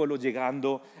propio pueblo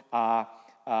llegando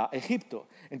a Egipto.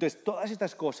 Entonces, todas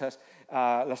estas cosas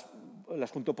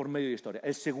las juntó por medio de historia.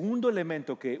 El segundo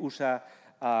elemento que usa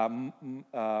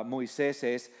Moisés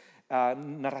es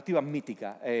narrativa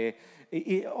mítica.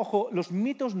 Y ojo, los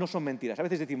mitos no son mentiras. A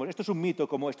veces decimos, esto es un mito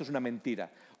como esto es una mentira.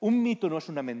 Un mito no es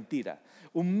una mentira.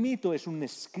 Un mito es un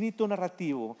escrito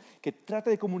narrativo que trata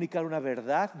de comunicar una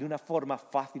verdad de una forma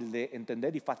fácil de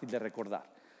entender y fácil de recordar.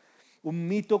 Un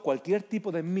mito, cualquier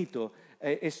tipo de mito,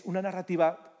 es una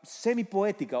narrativa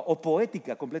semipoética o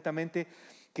poética completamente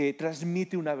que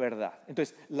transmite una verdad.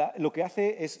 Entonces, lo que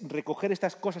hace es recoger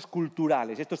estas cosas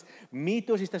culturales, estos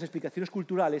mitos y estas explicaciones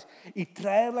culturales y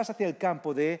traerlas hacia el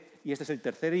campo y este es el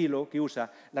tercer hilo que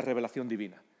usa, la revelación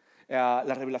divina.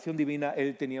 La revelación divina,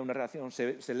 él tenía una relación,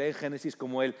 se lee en Génesis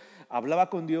como él hablaba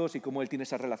con Dios y como él tiene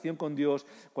esa relación con Dios,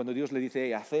 cuando Dios le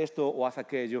dice, haz esto o haz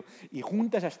aquello, y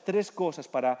junta esas tres cosas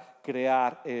para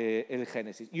crear el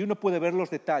Génesis. Y uno puede ver los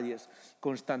detalles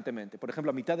constantemente. Por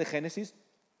ejemplo, a mitad de Génesis,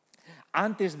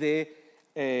 antes de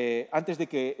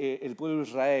que el pueblo de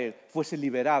Israel fuese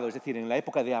liberado, es decir, en la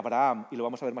época de Abraham, y lo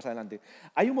vamos a ver más adelante,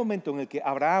 hay un momento en el que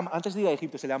Abraham, antes de ir a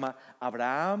Egipto, se llama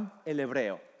Abraham el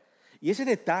Hebreo. Y ese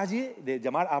detalle de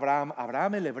llamar a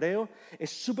Abraham el Hebreo es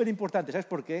súper importante. ¿Sabes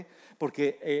por qué?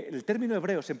 Porque el término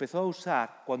hebreo se empezó a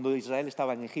usar cuando Israel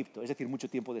estaba en Egipto, es decir, mucho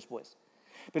tiempo después.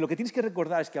 Pero lo que tienes que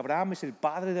recordar es que Abraham es el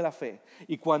padre de la fe.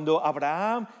 Y cuando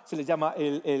Abraham se le llama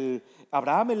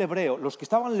Abraham el Hebreo, los que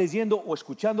estaban leyendo o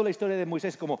escuchando la historia de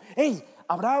Moisés, como, ¡hey!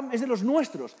 Abraham es de los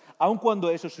nuestros, aun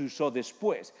cuando eso se usó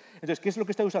después. Entonces, ¿qué es lo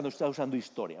que está usando? Está usando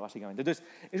historia, básicamente. Entonces,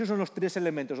 esos son los tres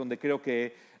elementos donde creo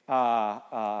que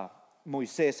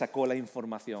Moisés sacó la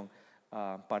información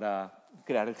para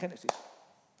crear el Génesis.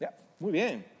 Muy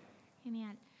bien.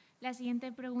 Genial. La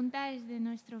siguiente pregunta es de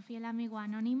nuestro fiel amigo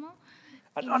Anónimo.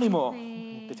 Anónimo,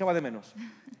 dice, te echaba de menos.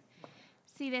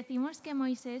 Si decimos que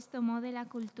Moisés tomó de la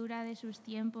cultura de sus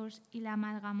tiempos y la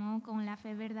amalgamó con la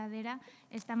fe verdadera,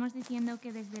 ¿estamos diciendo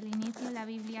que desde el inicio la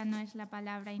Biblia no es la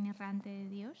palabra inerrante de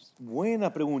Dios?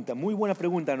 Buena pregunta, muy buena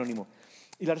pregunta, Anónimo.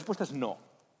 Y la respuesta es no.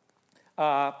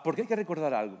 Porque hay que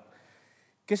recordar algo.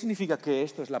 ¿Qué significa que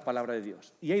esto es la palabra de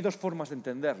Dios? Y hay dos formas de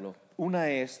entenderlo. Una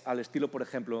es al estilo, por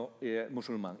ejemplo,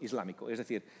 musulmán, islámico. Es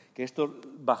decir, que esto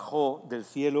bajó del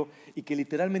cielo y que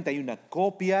literalmente hay una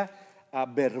copia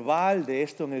verbal de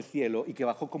esto en el cielo y que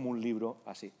bajó como un libro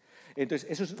así. Entonces,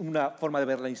 eso es una forma de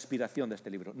ver la inspiración de este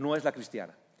libro. No es la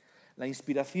cristiana. La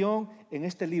inspiración en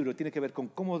este libro tiene que ver con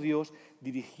cómo Dios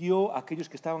dirigió a aquellos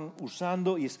que estaban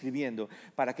usando y escribiendo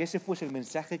para que ese fuese el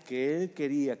mensaje que Él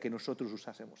quería que nosotros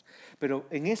usásemos. Pero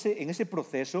en ese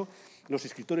proceso los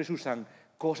escritores usan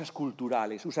cosas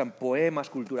culturales, usan poemas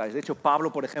culturales. De hecho,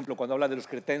 Pablo, por ejemplo, cuando habla de los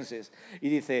cretenses y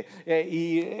dice,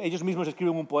 y ellos mismos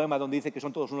escriben un poema donde dice que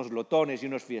son todos unos glotones y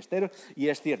unos fiesteros, y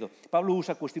es cierto, Pablo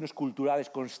usa cuestiones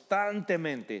culturales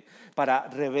constantemente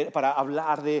para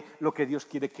hablar de lo que Dios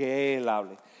quiere que él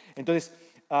hable. Entonces,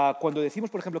 cuando decimos,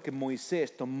 por ejemplo, que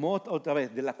Moisés tomó otra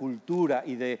vez de la cultura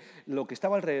y de lo que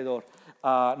estaba alrededor,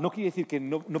 no quiere decir que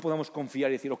no podamos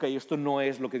confiar y decir, ok, esto no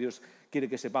es lo que Dios quiere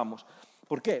que sepamos.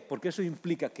 ¿Por qué? Porque eso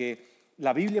implica que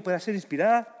la Biblia, para ser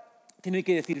inspirada, tiene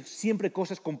que decir siempre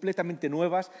cosas completamente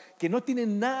nuevas que no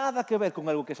tienen nada que ver con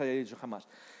algo que se haya dicho jamás.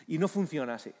 Y no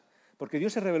funciona así. Porque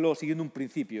Dios se reveló siguiendo un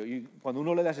principio. Y cuando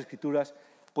uno lee las Escrituras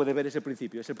puede ver ese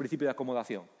principio. Es el principio de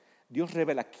acomodación. Dios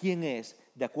revela quién es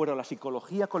de acuerdo a la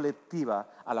psicología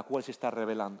colectiva a la cual se está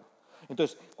revelando.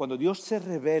 Entonces, cuando Dios se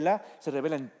revela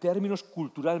en términos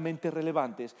culturalmente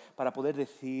relevantes para poder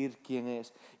decir quién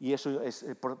es. Y eso es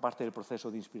parte del proceso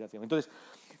de inspiración. Entonces,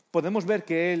 podemos ver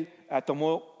que Él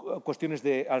tomó cuestiones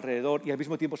de alrededor y al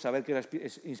mismo tiempo saber que era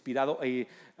inspirado y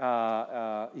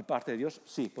parte de Dios.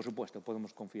 Sí, por supuesto,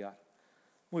 podemos confiar.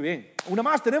 Muy bien. ¿Una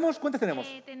más tenemos? ¿Cuántas tenemos?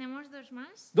 Tenemos 2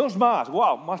 más. 2 más.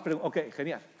 Wow, más preguntas. Ok,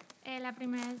 genial. La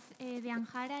primera es de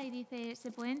Anjara y dice,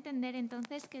 ¿se puede entender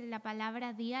entonces que la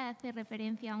palabra día hace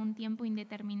referencia a un tiempo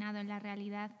indeterminado en la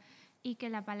realidad y que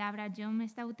la palabra yom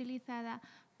está utilizada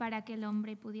para que el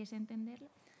hombre pudiese entenderlo?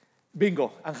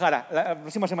 Bingo, Anjara, la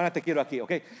próxima semana te quiero aquí,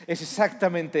 ¿ok? Es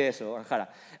exactamente eso,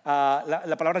 Anjara.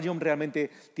 La palabra yom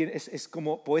realmente es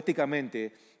como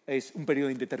poéticamente, es un periodo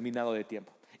indeterminado de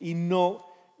tiempo. Y no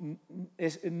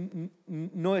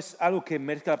es algo que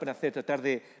merezca la pena hacer, tratar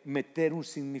de meter un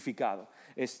significado.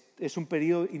 Es un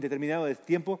periodo indeterminado de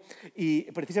tiempo y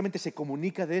precisamente se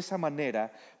comunica de esa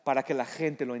manera para que la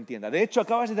gente lo entienda. De hecho,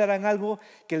 acabas de dar en algo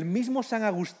que el mismo San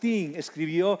Agustín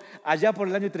escribió allá por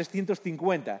el año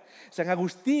 350. San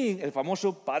Agustín, el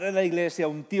famoso padre de la Iglesia,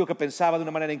 un tío que pensaba de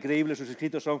una manera increíble, sus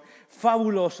escritos son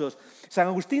fabulosos. San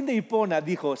Agustín de Hipona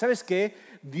dijo, ¿sabes qué?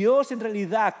 Dios en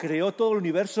realidad creó todo el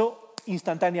universo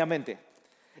instantáneamente.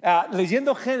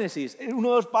 Leyendo Génesis, uno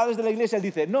de los padres de la Iglesia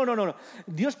dice, no,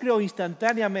 Dios creó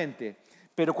instantáneamente,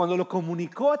 pero cuando lo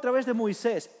comunicó a través de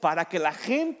Moisés para que la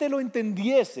gente lo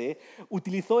entendiese,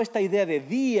 utilizó esta idea de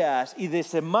días y de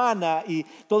semana y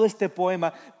todo este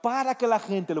poema para que la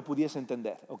gente lo pudiese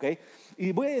entender, ¿ok?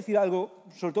 Y voy a decir algo,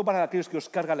 sobre todo para aquellos que os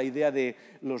carga la idea de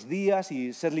los días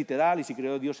y ser literal y si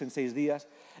creó Dios en 6 días.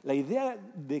 La idea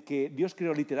de que Dios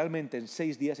creó literalmente en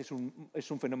 6 días es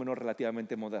un fenómeno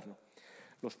relativamente moderno.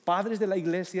 Los padres de la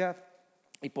Iglesia,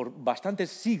 y por bastantes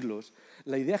siglos,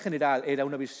 la idea general era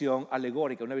una visión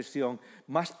alegórica, una visión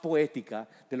más poética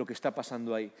de lo que está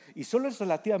pasando ahí. Y solo es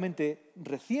relativamente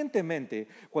recientemente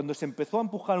cuando se empezó a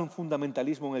empujar un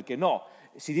fundamentalismo en el que no,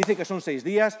 si dice que son 6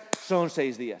 días, son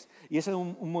 6 días. Y ese es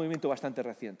un movimiento bastante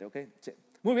reciente, ¿ok? Sí.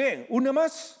 Muy bien, ¿una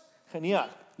más?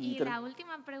 Genial. Y la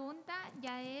última pregunta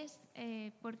ya es,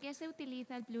 ¿por qué se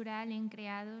utiliza el plural en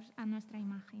creados a nuestra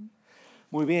imagen?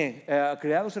 Muy bien,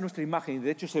 creados a nuestra imagen,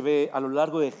 de hecho se ve a lo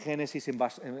largo de Génesis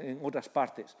en otras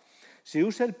partes. Se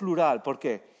usa el plural, ¿por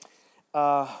qué?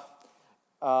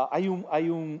 Hay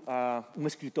un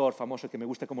escritor famoso que me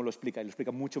gusta cómo lo explica, y lo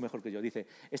explica mucho mejor que yo. Dice,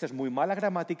 esta es muy mala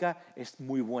gramática, es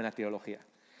muy buena teología.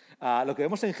 Lo que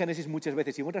vemos en Génesis muchas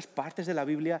veces y en otras partes de la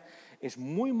Biblia es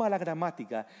muy mala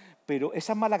gramática, pero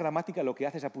esa mala gramática lo que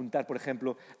hace es apuntar, por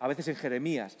ejemplo, a veces en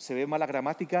Jeremías se ve mala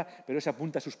gramática, pero eso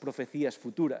apunta a sus profecías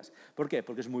futuras. ¿Por qué?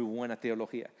 Porque es muy buena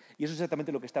teología. Y eso es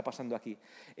exactamente lo que está pasando aquí.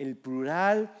 El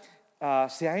plural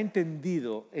se ha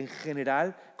entendido en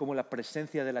general como la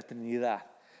presencia de la Trinidad,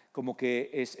 como que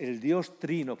es el Dios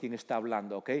trino quien está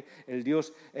hablando, ¿ok? El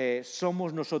Dios,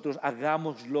 somos nosotros,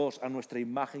 hagámoslos a nuestra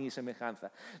imagen y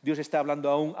semejanza. Dios está hablando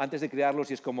aún antes de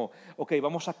crearlos y es como, ok,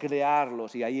 vamos a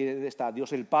crearlos. Y ahí está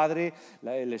Dios el Padre,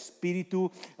 el Espíritu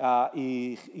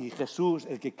y Jesús,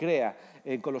 el que crea.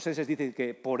 En Colosenses dice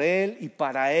que por Él y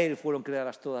para Él fueron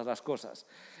creadas todas las cosas.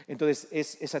 Entonces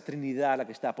es esa Trinidad la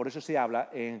que está, por eso se habla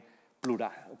en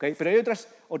plural, ¿ok? Pero hay otras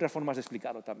formas de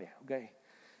explicarlo también, ¿ok?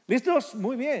 ¿Listos?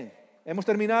 Muy bien. ¿Hemos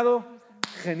terminado?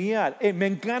 Genial. Me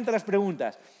encantan las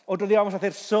preguntas. Otro día vamos a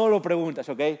hacer solo preguntas,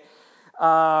 ¿ok?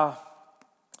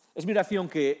 Es mi oración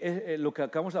que lo que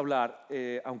acabamos de hablar,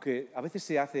 aunque a veces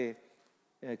se hace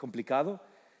complicado,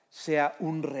 sea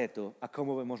un reto a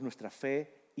cómo vemos nuestra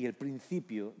fe y el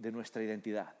principio de nuestra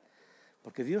identidad.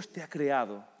 Porque Dios te ha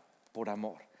creado por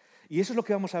amor. Y eso es lo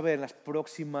que vamos a ver en las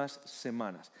próximas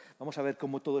semanas. Vamos a ver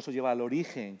cómo todo eso lleva al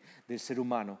origen del ser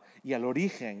humano y al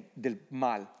origen del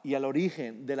mal y al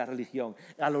origen de la religión,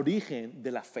 al origen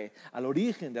de la fe, al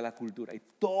origen de la cultura y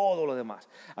todo lo demás.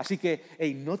 Así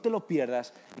que, no te lo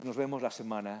pierdas y nos vemos la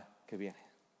semana que viene.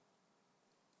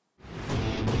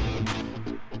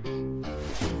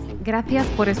 Gracias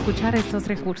por escuchar estos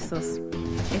recursos.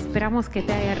 Esperamos que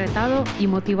te haya retado y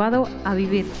motivado a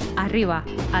vivir arriba,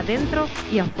 adentro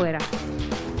y afuera.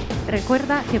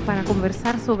 Recuerda que para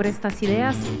conversar sobre estas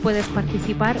ideas puedes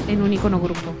participar en un Icono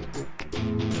Grupo.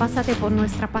 Pásate por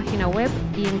nuestra página web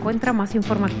y encuentra más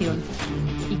información: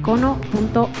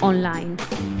 icono.online.